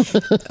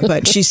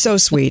 but she's so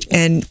sweet.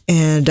 And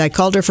I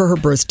called her for her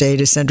birthday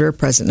to send her a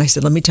present. And I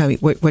said, let me tell you,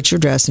 what's your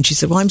address? And she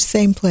said, well, I'm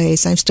same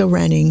place. I'm still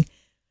renting.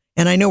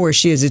 And I know where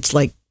she is. It's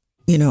like,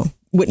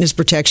 witness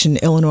protection,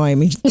 Illinois. I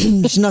mean,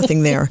 there's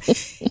nothing there.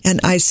 And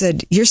I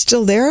said, you're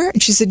still there?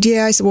 And she said,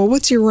 yeah. I said, well,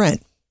 what's your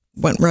rent?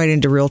 Went right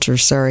into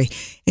realtors, sorry.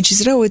 And she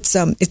said, oh, it's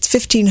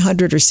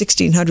 $1,500 or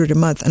 $1,600 a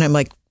month. And I'm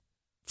like,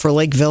 for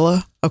Lake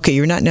Villa? Okay,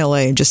 you're not in LA,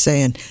 I'm just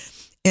saying.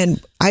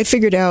 And I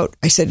figured out,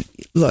 I said,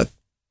 look,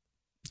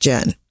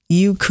 Jen,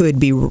 you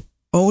could be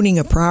owning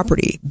a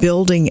property,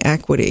 building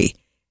equity,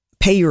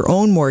 pay your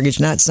own mortgage,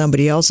 not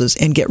somebody else's,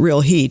 and get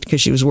real heat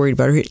because she was worried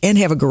about her heat, and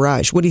have a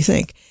garage. What do you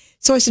think?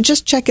 So I said,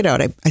 just check it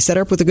out. I set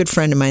her up with a good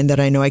friend of mine that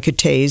I know I could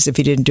tase if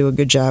he didn't do a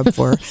good job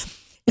for her.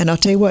 And I'll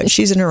tell you what,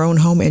 she's in her own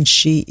home and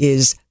she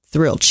is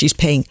thrilled. She's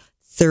paying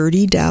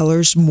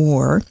 $30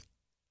 more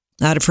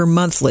out of her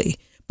monthly.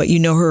 But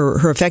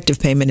her effective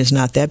payment is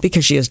not that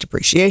because she has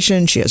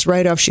depreciation, she has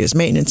write-off, she has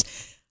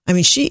maintenance. I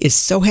mean, she is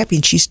so happy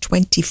and she's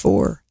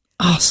 24.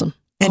 Awesome.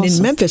 And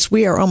in Memphis,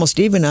 we are almost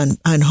even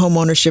on home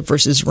ownership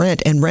versus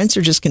rent, and rents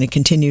are just going to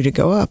continue to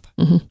go up.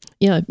 Mm-hmm.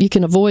 Yeah, you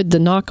can avoid the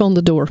knock on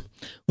the door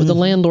with the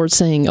landlord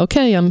saying,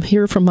 okay, I'm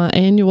here for my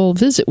annual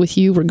visit with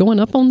you. We're going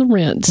up on the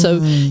rent. So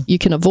you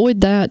can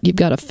avoid that. You've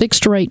got a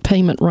fixed rate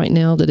payment right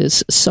now that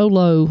is so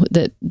low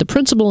that the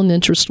principal and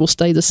interest will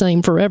stay the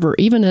same forever.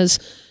 Even as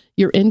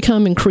your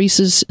income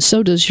increases,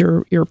 so does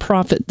your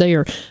profit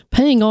there.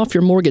 Paying off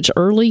your mortgage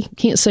early,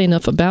 can't say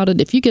enough about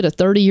it. If you get a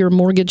 30-year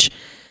mortgage,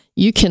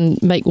 you can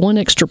make one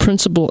extra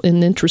principal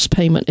and interest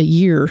payment a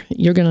year.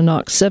 You're going to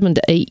knock 7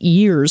 to 8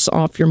 years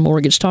off your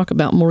mortgage. Talk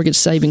about mortgage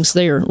savings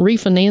there.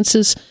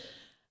 Refinances,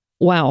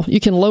 wow, you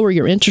can lower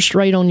your interest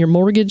rate on your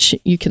mortgage.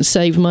 You can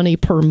save money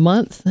per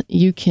month.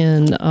 You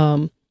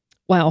can,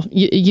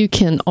 you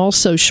can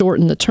also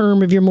shorten the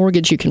term of your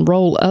mortgage. You can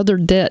roll other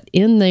debt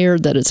in there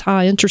that is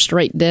high interest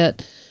rate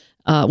debt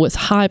with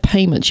high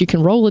payments. You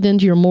can roll it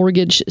into your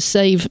mortgage,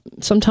 save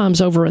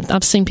sometimes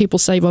I've seen people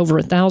save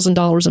over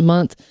 $1,000 a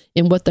month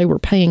in what they were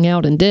paying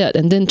out in debt,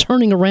 and then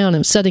turning around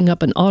and setting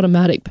up an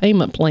automatic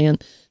payment plan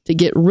to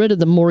get rid of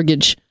the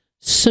mortgage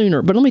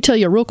sooner. But let me tell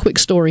you a real quick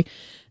story.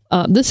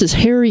 This is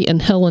Harry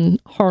and Helen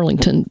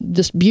Harlington,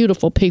 just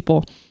beautiful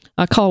people.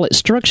 I call it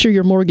structure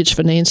your mortgage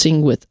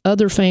financing with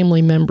other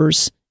family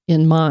members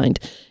in mind.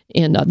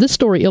 And this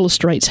story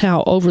illustrates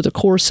how over the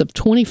course of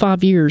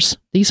 25 years,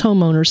 these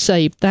homeowners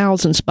saved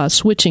thousands by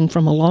switching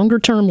from a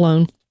longer-term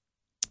loan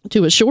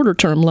to a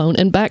shorter-term loan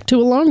and back to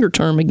a longer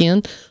term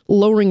again,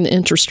 lowering the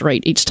interest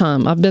rate each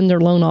time. I've been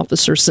their loan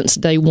officer since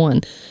day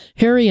one.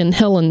 Harry and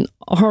Helen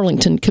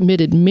Harlington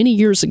committed many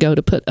years ago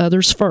to put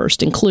others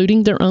first,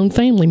 including their own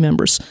family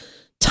members.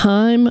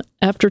 Time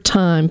after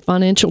time,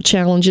 financial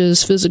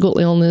challenges, physical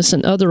illness,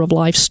 and other of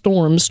life's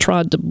storms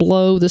tried to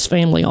blow this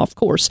family off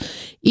course.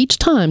 Each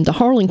time, the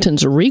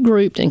Harlingtons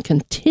regrouped and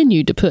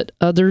continued to put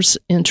others'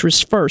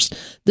 interests first.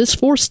 This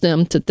forced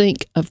them to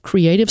think of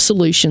creative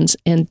solutions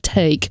and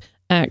take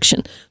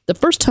action. The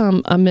first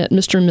time I met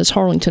Mr. and Ms.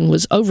 Harlington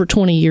was over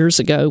 20 years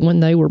ago when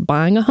they were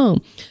buying a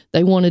home.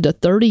 They wanted a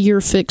 30-year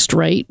fixed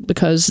rate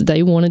because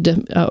they wanted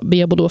to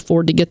be able to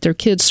afford to get their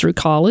kids through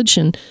college,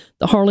 and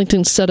the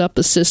Harlingtons set up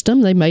a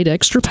system. They made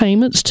extra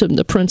payments to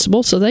the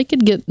principal so they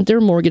could get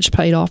their mortgage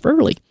paid off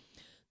early.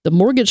 The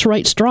mortgage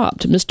rates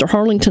dropped. Mr.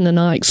 Harlington and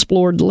I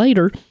explored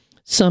later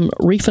some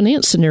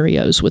refinance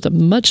scenarios with a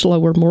much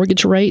lower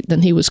mortgage rate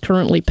than he was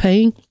currently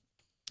paying.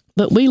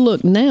 But we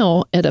look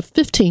now at a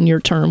 15-year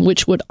term,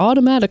 which would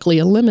automatically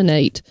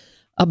eliminate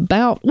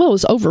it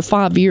was over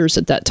 5 years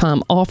at that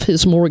time off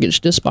his mortgage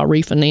just by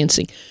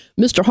refinancing.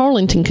 Mr.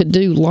 Harlington could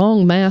do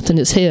long math in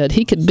his head.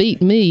 He could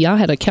beat me. I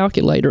had a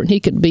calculator, and he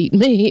could beat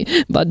me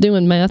by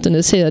doing math in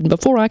his head.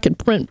 Before I could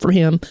print for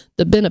him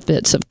the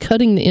benefits of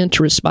cutting the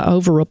interest by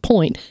over a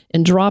point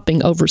and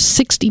dropping over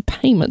 60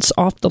 payments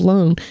off the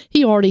loan,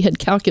 he already had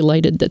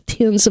calculated the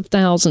tens of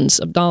thousands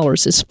of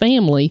dollars his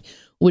family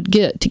would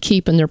get to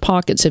keep in their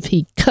pockets if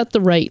he cut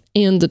the rate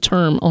and the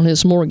term on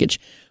his mortgage.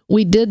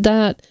 We did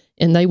that,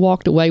 and they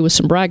walked away with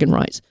some bragging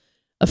rights.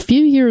 A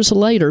few years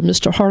later,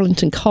 Mr.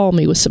 Harlington called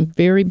me with some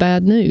very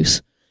bad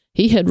news.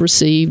 He had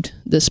received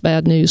this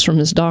bad news from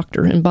his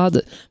doctor, and by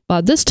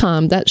this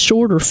time, that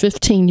shorter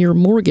 15-year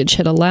mortgage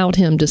had allowed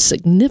him to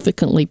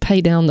significantly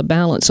pay down the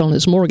balance on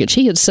his mortgage.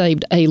 He had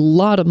saved a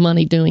lot of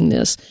money doing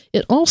this.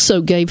 It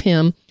also gave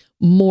him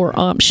more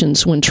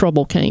options when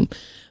trouble came.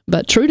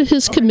 But true to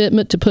his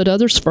commitment to put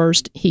others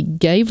first, he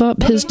gave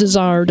up his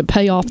desire to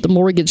pay off the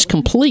mortgage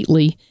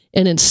completely,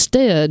 and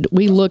instead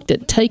we looked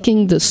at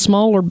taking the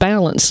smaller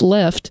balance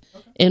left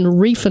and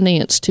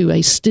refinance to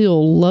a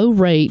still low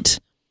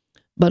rate,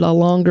 but a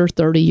longer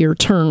 30-year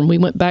term. We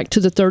went back to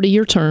the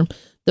 30-year term.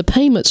 The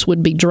payments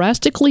would be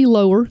drastically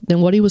lower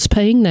than what he was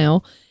paying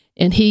now,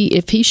 and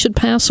if he should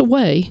pass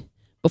away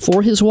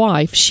before his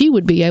wife, she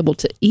would be able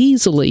to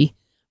easily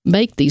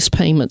make these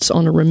payments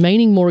on a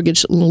remaining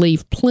mortgage and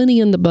leave plenty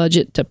in the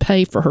budget to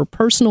pay for her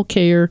personal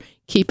care,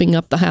 keeping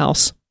up the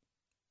house.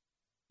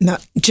 Now,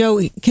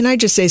 Joe, can I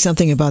just say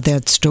something about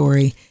that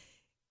story?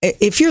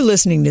 If you're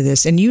listening to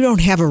this and you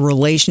don't have a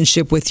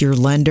relationship with your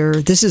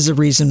lender, this is a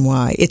reason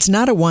why. It's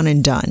not a one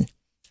and done.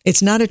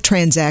 It's not a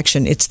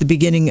transaction. It's the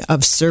beginning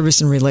of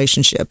service and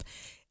relationship.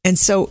 And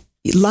so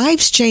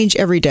lives change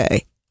every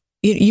day.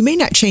 You may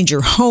not change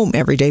your home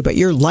every day, but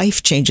your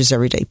life changes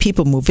every day.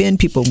 People move in,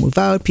 people move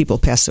out, people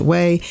pass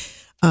away,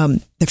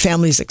 the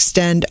families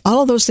extend.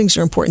 All of those things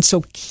are important.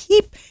 So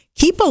keep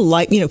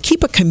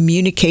a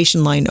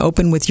communication line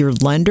open with your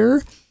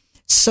lender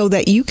so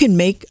that you can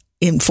make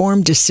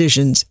informed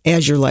decisions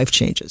as your life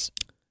changes.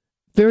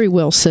 Very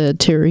well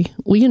said, Terry.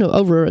 Well,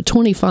 over a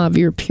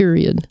 25-year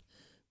period,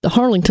 the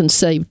Harlingtons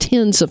saved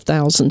tens of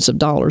thousands of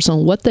dollars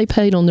on what they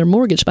paid on their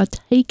mortgage by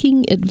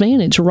taking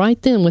advantage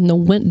right then when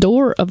the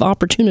door of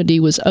opportunity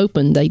was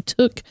open. They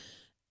took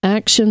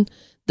action.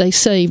 They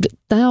saved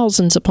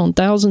thousands upon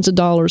thousands of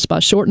dollars by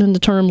shortening the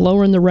term,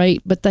 lowering the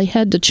rate, but they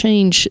had to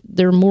change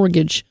their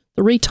mortgage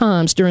 3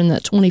 times during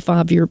that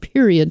 25-year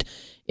period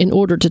in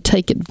order to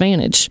take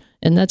advantage.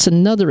 And that's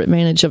another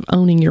advantage of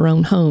owning your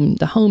own home.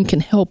 The home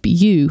can help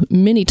you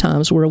many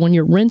times where when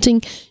you're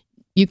renting,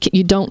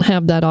 you don't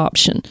have that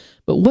option.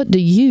 But what do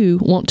you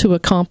want to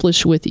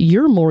accomplish with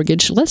your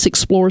mortgage? Let's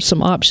explore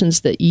some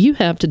options that you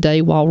have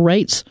today while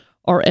rates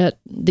are at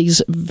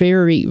these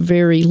very,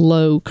 very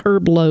low,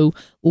 curb low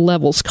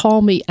levels.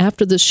 Call me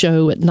after the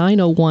show at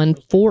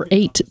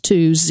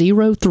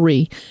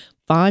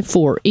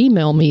 901-482-0354.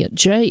 Email me at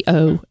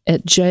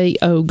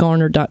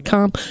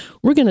jo@jogarner.com.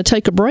 We're going to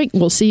take a break.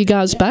 We'll see you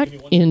guys back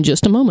in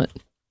just a moment.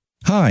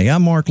 Hi,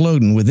 I'm Mark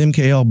Loden with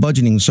MKL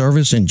Budgeting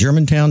Service in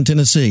Germantown,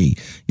 Tennessee.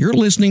 You're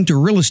listening to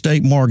Real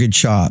Estate Mortgage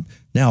Shop.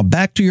 Now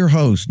back to your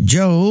host,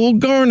 Joe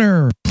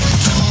Garner.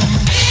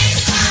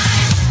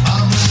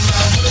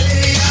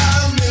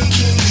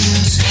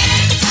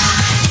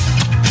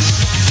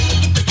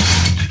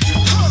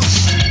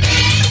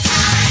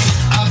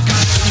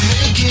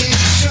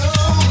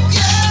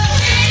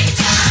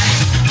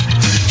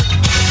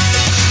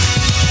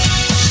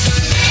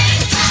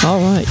 All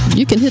right,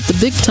 you can hit the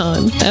big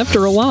time.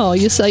 After a while,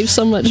 you save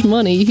so much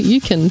money, you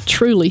can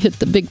truly hit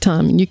the big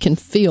time, and you can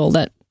feel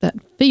that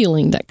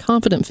feeling, that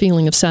confident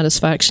feeling of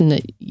satisfaction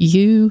that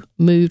you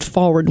moved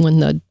forward when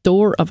the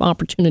door of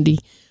opportunity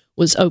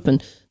was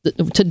open.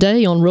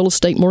 Today on Real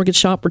Estate Mortgage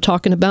Shop, we're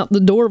talking about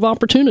the door of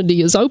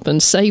opportunity is open.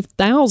 Save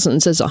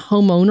thousands as a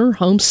homeowner,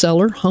 home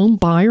seller, home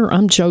buyer.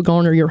 I'm Joe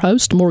Garner, your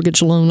host,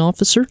 mortgage loan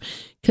officer.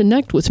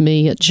 Connect with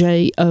me at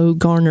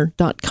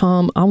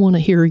jogarner.com. I want to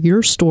hear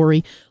your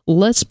story.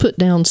 Let's put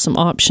down some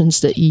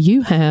options that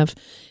you have.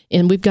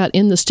 And we've got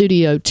in the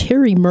studio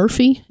Terry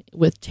Murphy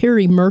with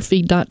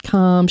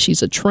terrymurphy.com.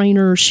 She's a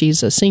trainer.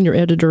 She's a senior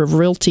editor of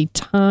Realty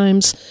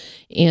Times.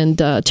 And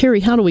Terry,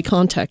 how do we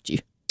contact you?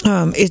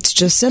 It's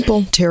just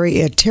simple,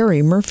 Terry at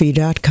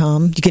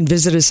terrymurphy.com. You can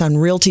visit us on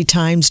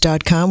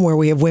realtytimes.com, where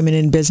we have women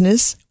in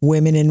business,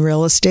 women in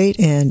real estate,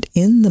 and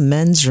in the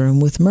men's room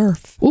with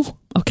Murph. Ooh,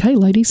 okay,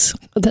 ladies.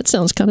 That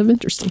sounds kind of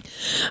interesting.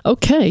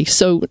 Okay,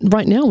 so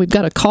right now we've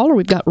got a caller.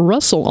 We've got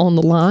Russell on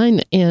the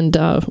line. And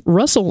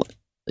Russell,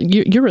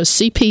 you're a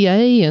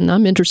CPA, and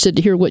I'm interested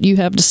to hear what you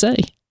have to say.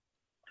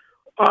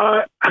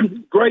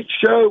 Great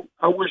show.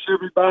 I wish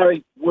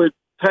everybody would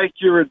take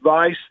your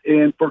advice,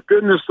 and for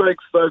goodness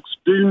sakes, folks,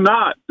 do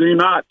not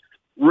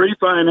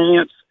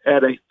refinance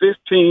at a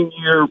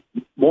 15-year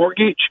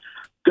mortgage.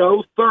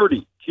 Go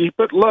 30. Keep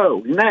it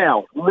low.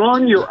 Now,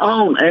 run your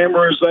own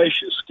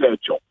amortization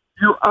schedule.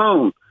 Your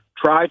own.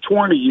 Try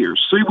 20 years.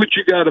 See what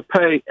you got to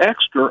pay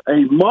extra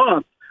a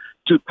month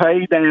to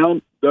pay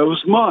down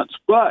those months.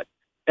 But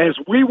as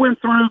we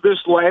went through this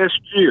last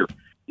year,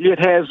 it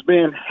has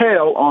been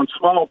hell on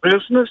small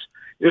business.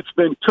 It's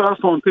been tough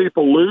on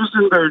people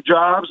losing their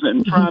jobs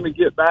and trying to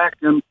get back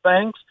in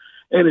things.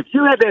 And if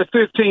you had that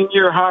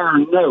 15-year higher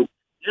note,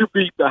 you'd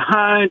be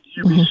behind,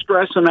 you'd be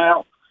stressing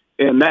out,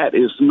 and that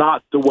is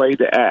not the way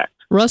to act.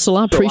 Russell,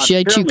 I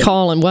appreciate you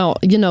calling. Well,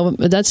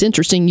 that's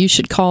interesting. You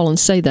should call and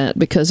say that,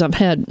 because I've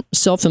had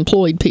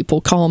self-employed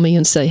people call me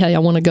and say, hey, I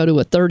want to go to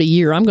a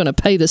 30-year. I'm going to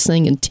pay this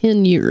thing in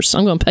 10 years.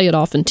 I'm going to pay it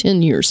off in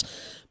 10 years,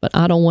 but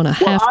I don't want to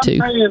have to.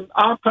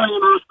 I'm paying off a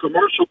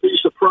commercial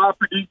piece of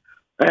property.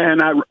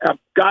 And I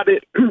got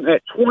it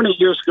at 20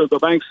 years because the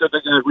bank said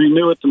they're going to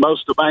renew it. The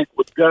most the bank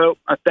would go.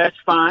 That's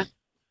fine.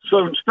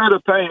 So instead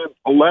of paying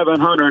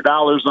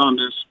 $1,100 on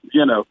this,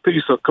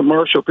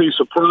 commercial piece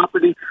of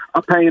property,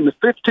 I'm paying the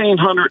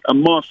 $1,500 a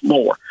month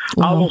more.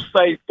 Wow. I will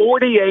save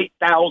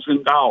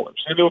 $48,000,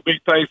 and it'll be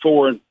paid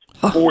for in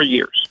 4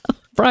 years.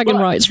 Bragging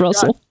rights,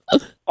 Russell.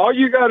 All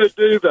you got to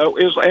do, though,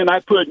 is, and I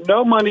put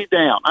no money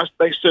down.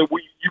 They said,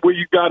 well,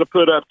 you got to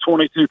put up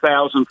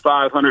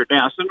 $22,500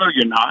 down. I said, no,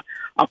 you're not.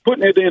 I'm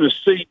putting it in a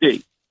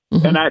CD,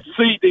 and that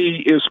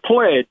CD is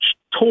pledged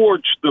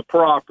towards the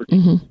property.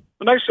 And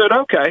they said,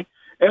 okay.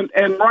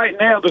 And right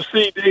now, the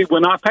CD,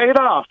 when I pay it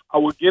off, I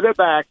will get it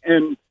back.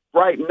 And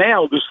right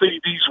now, the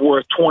CD's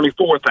worth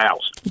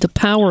 $24,000. The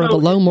power of a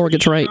low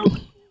mortgage rate.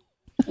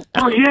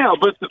 Oh, yeah,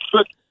 but the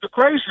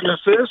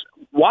craziness is,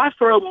 why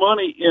throw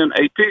money in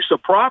a piece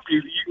of property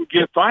that you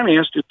can get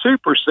financed at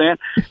 2%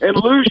 and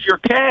lose your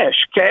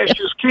cash? Cash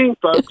is king,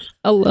 folks.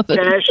 I love it.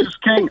 Cash is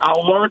king. I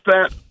learned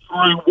that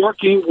through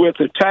working with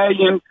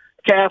Italian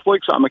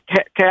Catholics. I'm a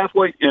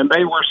Catholic, and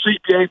they were a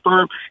CPA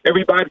firm.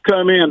 Everybody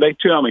come in, they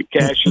tell me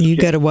cash is You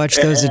king. got to watch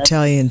those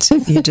Italians.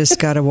 You just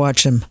got to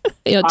watch them.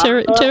 Yeah,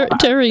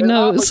 Terry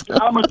knows.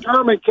 I'm a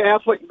German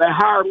Catholic, and they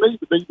hire me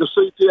to be the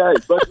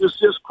CPA. But it's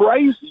just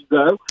crazy,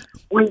 though,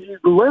 when you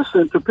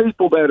listen to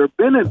people that have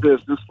been in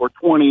business for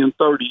 20 and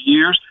 30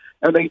 years,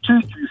 and they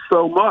teach you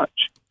so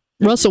much.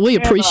 Russell, we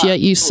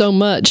appreciate you so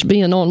much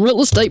being on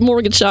Real Estate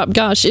Mortgage Shop.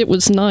 Gosh, it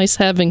was nice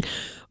having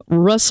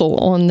Russell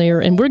on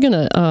there, and we're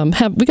gonna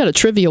we got a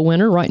trivia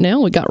winner right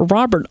now. We got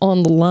Robert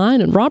on the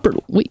line, and Robert,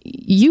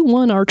 you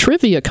won our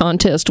trivia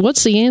contest.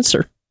 What's the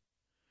answer?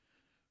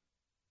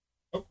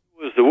 It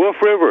was the Wolf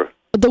River.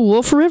 The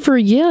Wolf River,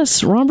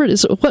 yes. Robert,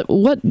 is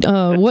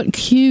what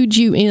cued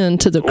you in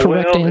to the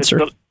correct answer?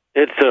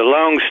 It's a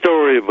long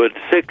story, but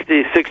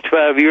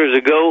 65 years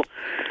ago,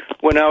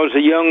 when I was a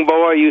young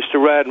boy, I used to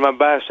ride my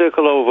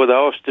bicycle over the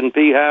Austin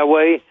Peay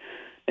Highway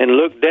and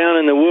look down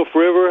in the Wolf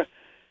River,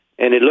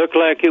 and it looked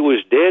like it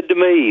was dead to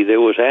me.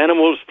 There was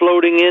animals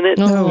floating in it.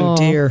 Oh,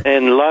 dear.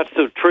 And lots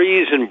of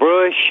trees and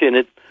brush, and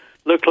it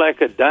looked like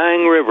a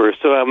dying river,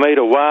 so I made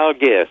a wild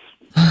guess.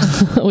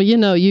 Well,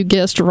 you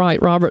guessed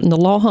right, Robert, and the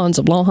Lawhons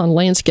of Lawhon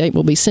Landscape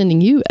will be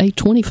sending you a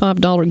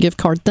 $25 gift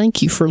card.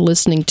 Thank you for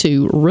listening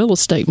to Real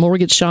Estate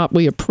Mortgage Shop.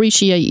 We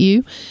appreciate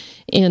you.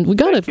 And we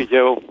got Thank you,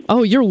 Joe.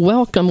 Oh, you're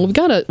welcome. We've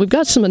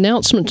got some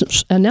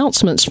announcements from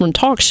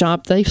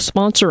TalkShop. They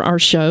sponsor our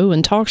show,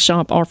 and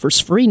TalkShop offers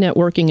free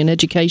networking and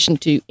education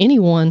to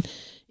anyone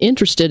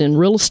interested in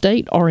real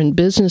estate or in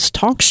business.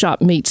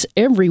 TalkShop meets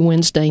every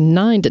Wednesday,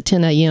 9 to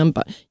 10 a.m.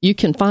 But you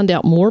can find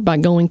out more by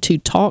going to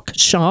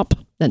TalkShop.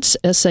 That's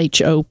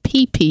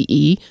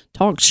SHOPPE,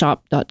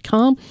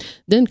 talkshop.com.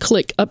 Then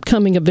click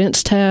Upcoming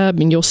Events tab,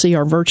 and you'll see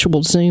our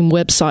virtual Zoom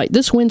website.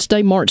 This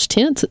Wednesday, March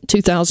 10th,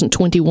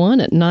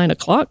 2021 at 9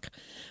 o'clock.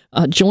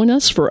 Join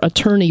us for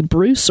attorney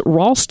Bruce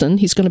Ralston.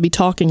 He's going to be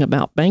talking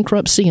about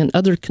bankruptcy and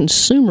other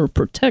consumer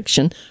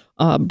protection.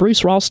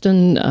 Bruce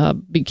Ralston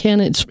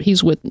Buchanan,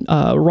 he's with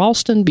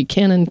Ralston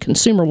Buchanan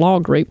Consumer Law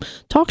Group.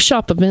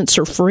 TalkShop events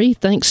are free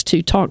thanks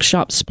to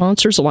TalkShop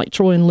sponsors like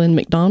Troy and Lynn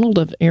McDonald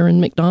of Aaron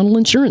McDonald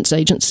Insurance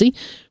Agency.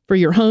 For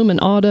your home and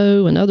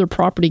auto and other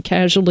property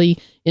casualty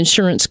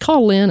insurance,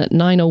 call in at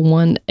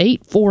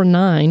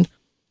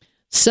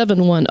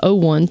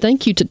 901-849-7101.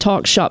 Thank you to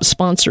TalkShop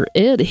sponsor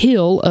Ed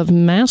Hill of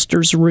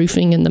Masters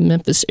Roofing in the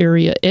Memphis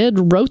area.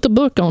 Ed wrote the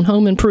book on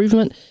home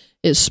improvement,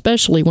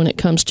 especially when it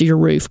comes to your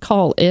roof.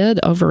 Call Ed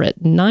over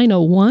at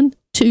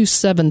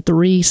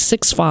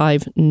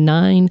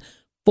 901-273-6594.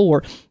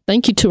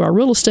 Thank you to our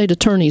real estate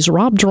attorneys,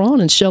 Rob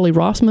Drawn and Shelley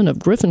Rothman of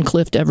Griffin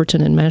Clift,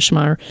 Everton, and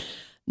Mashmeyer.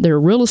 They're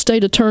real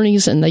estate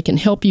attorneys, and they can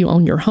help you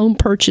on your home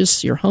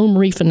purchase, your home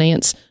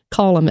refinance.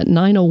 Call them at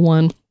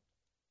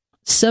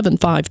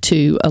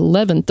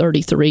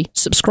 901-752-1133.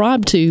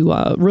 Subscribe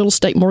to Real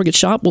Estate Mortgage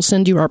Shop. We'll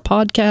send you our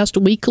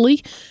podcast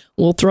weekly.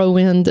 We'll throw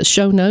in the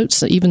show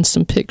notes, even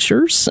some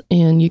pictures,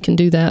 and you can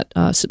do that.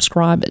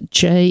 Subscribe at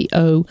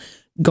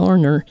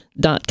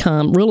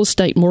jogarner.com. Real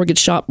Estate Mortgage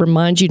Shop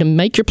reminds you to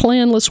make your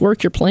plan. Let's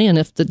work your plan.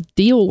 If the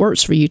deal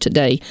works for you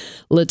today,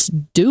 let's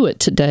do it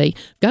today.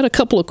 Got a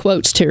couple of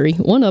quotes, Terry.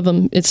 One of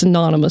them, it's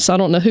anonymous. I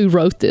don't know who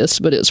wrote this,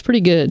 but it's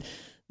pretty good.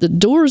 The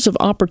doors of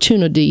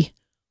opportunity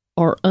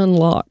are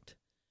unlocked,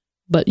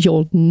 but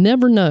you'll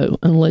never know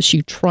unless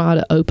you try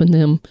to open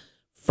them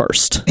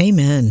first.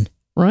 Amen.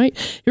 Right?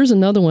 Here's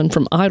another one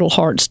from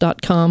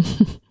idlehearts.com.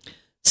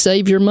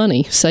 Save your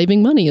money.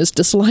 Saving money is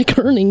just like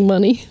earning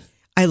money.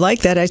 I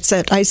like that.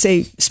 I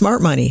say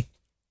smart money.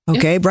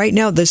 Okay. Yeah. Right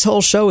now, this whole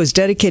show is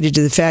dedicated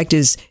to the fact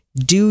is,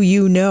 do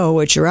you know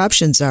what your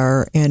options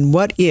are? And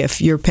what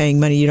if you're paying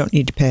money you don't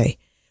need to pay?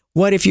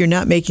 What if you're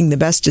not making the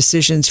best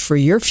decisions for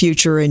your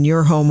future and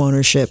your home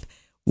ownership?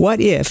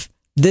 What if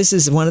this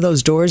is one of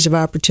those doors of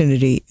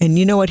opportunity? And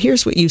you know what?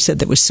 Here's what you said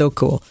that was so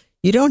cool.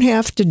 You don't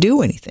have to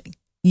do anything.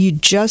 You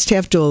just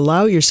have to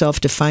allow yourself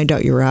to find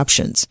out your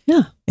options.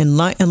 Yeah. And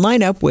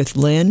line up with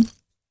Lynn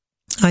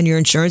on your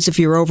insurance. If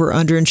you're over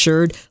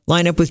underinsured,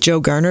 line up with Jo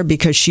Garner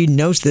because she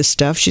knows this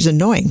stuff. She's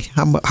annoying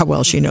how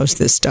well she knows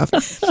this stuff.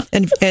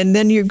 and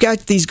then you've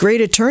got these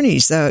great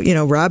attorneys,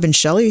 Rob and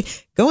Shelley.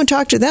 Go and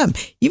talk to them.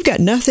 You've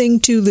got nothing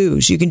to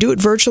lose. You can do it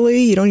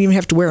virtually. You don't even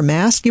have to wear a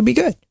mask. You'll be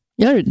good.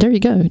 Yeah, there you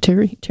go,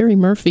 Terry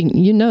Murphy.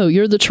 You know,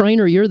 you're the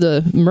trainer. You're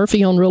the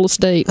Murphy on real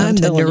estate. I'm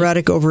the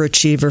neurotic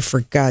overachiever, for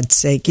God's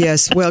sake.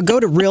 Yes. Well, go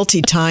to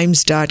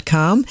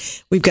realtytimes.com.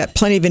 We've got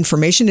plenty of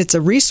information. It's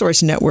a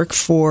resource network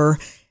for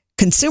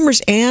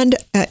consumers and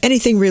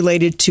anything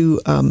related to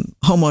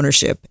home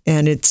ownership.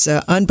 And it's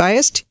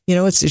unbiased. You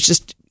know, it's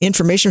just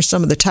information from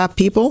some of the top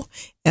people.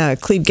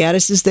 Cleve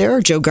Gaddis is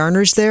there. Jo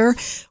Garner's there.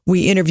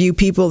 We interview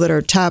people that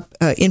are top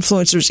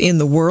influencers in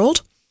the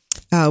world.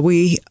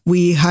 We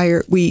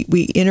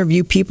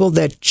interview people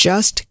that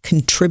just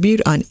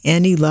contribute on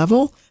any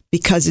level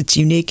because it's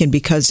unique and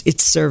because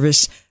it's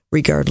service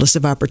regardless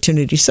of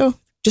opportunity. So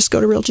just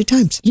go to Realty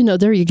Times. You know,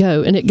 there you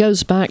go. And it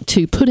goes back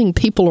to putting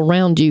people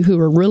around you who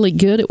are really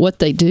good at what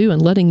they do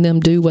and letting them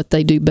do what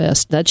they do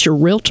best. That's your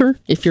realtor.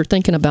 If you're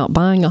thinking about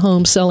buying a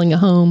home, selling a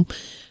home,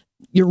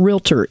 your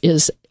realtor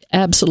is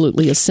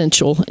absolutely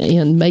essential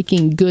in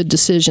making good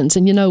decisions.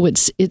 And, you know,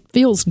 it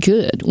feels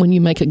good when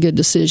you make a good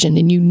decision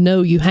and you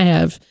know you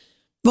have.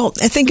 Well,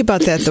 I think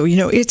about that, though. You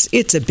know,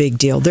 it's a big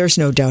deal. There's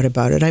no doubt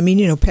about it. I mean,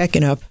 you know,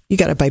 packing up, you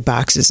got to buy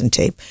boxes and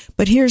tape.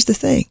 But here's the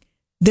thing.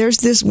 There's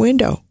this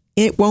window.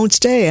 It won't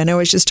stay. And I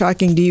was just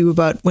talking to you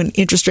about when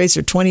interest rates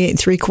are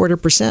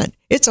 28.75%.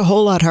 It's a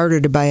whole lot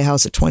harder to buy a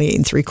house at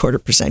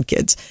 28.75%,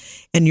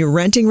 kids. And you're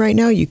renting right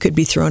now, you could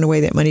be throwing away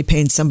that money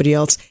paying somebody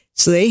else.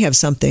 So they have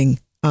something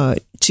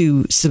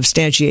to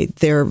substantiate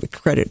their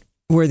credit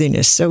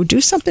worthiness. So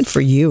do something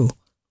for you.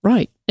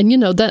 Right. And, you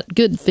know, that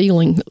good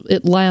feeling,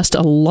 it lasts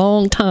a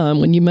long time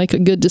when you make a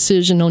good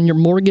decision on your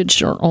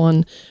mortgage or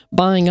on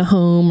buying a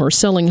home or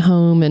selling a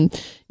home. And,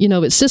 you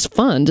know, it's just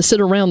fun to sit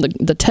around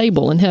the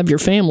table and have your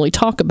family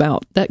talk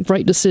about that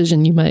great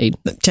decision you made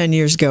 10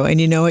 years ago.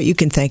 And you know what? You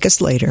can thank us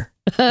later.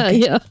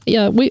 Okay.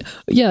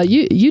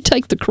 You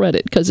take the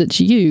credit because it's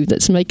you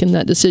that's making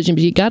that decision.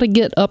 But you got to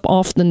get up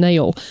off the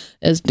nail,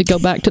 as to go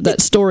back to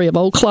that story of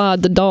old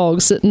Clyde the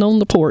dog sitting on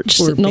the porch,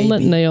 sitting on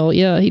that nail.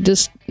 Yeah, he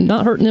just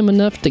not hurting him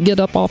enough to get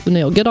up off the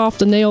nail. Get off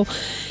the nail.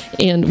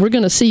 And we're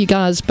going to see you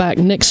guys back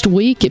next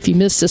week. If you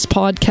missed this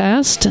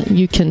podcast,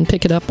 you can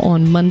pick it up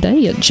on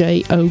Monday at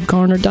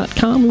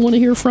jogarner.com. We want to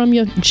hear from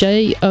you.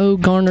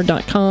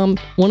 jogarner.com.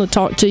 Want to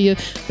talk to you.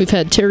 We've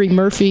had Terry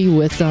Murphy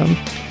with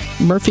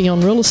Murphy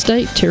on Real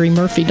Estate,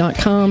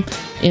 terrymurphy.com.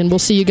 And we'll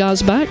see you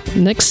guys back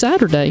next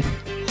Saturday.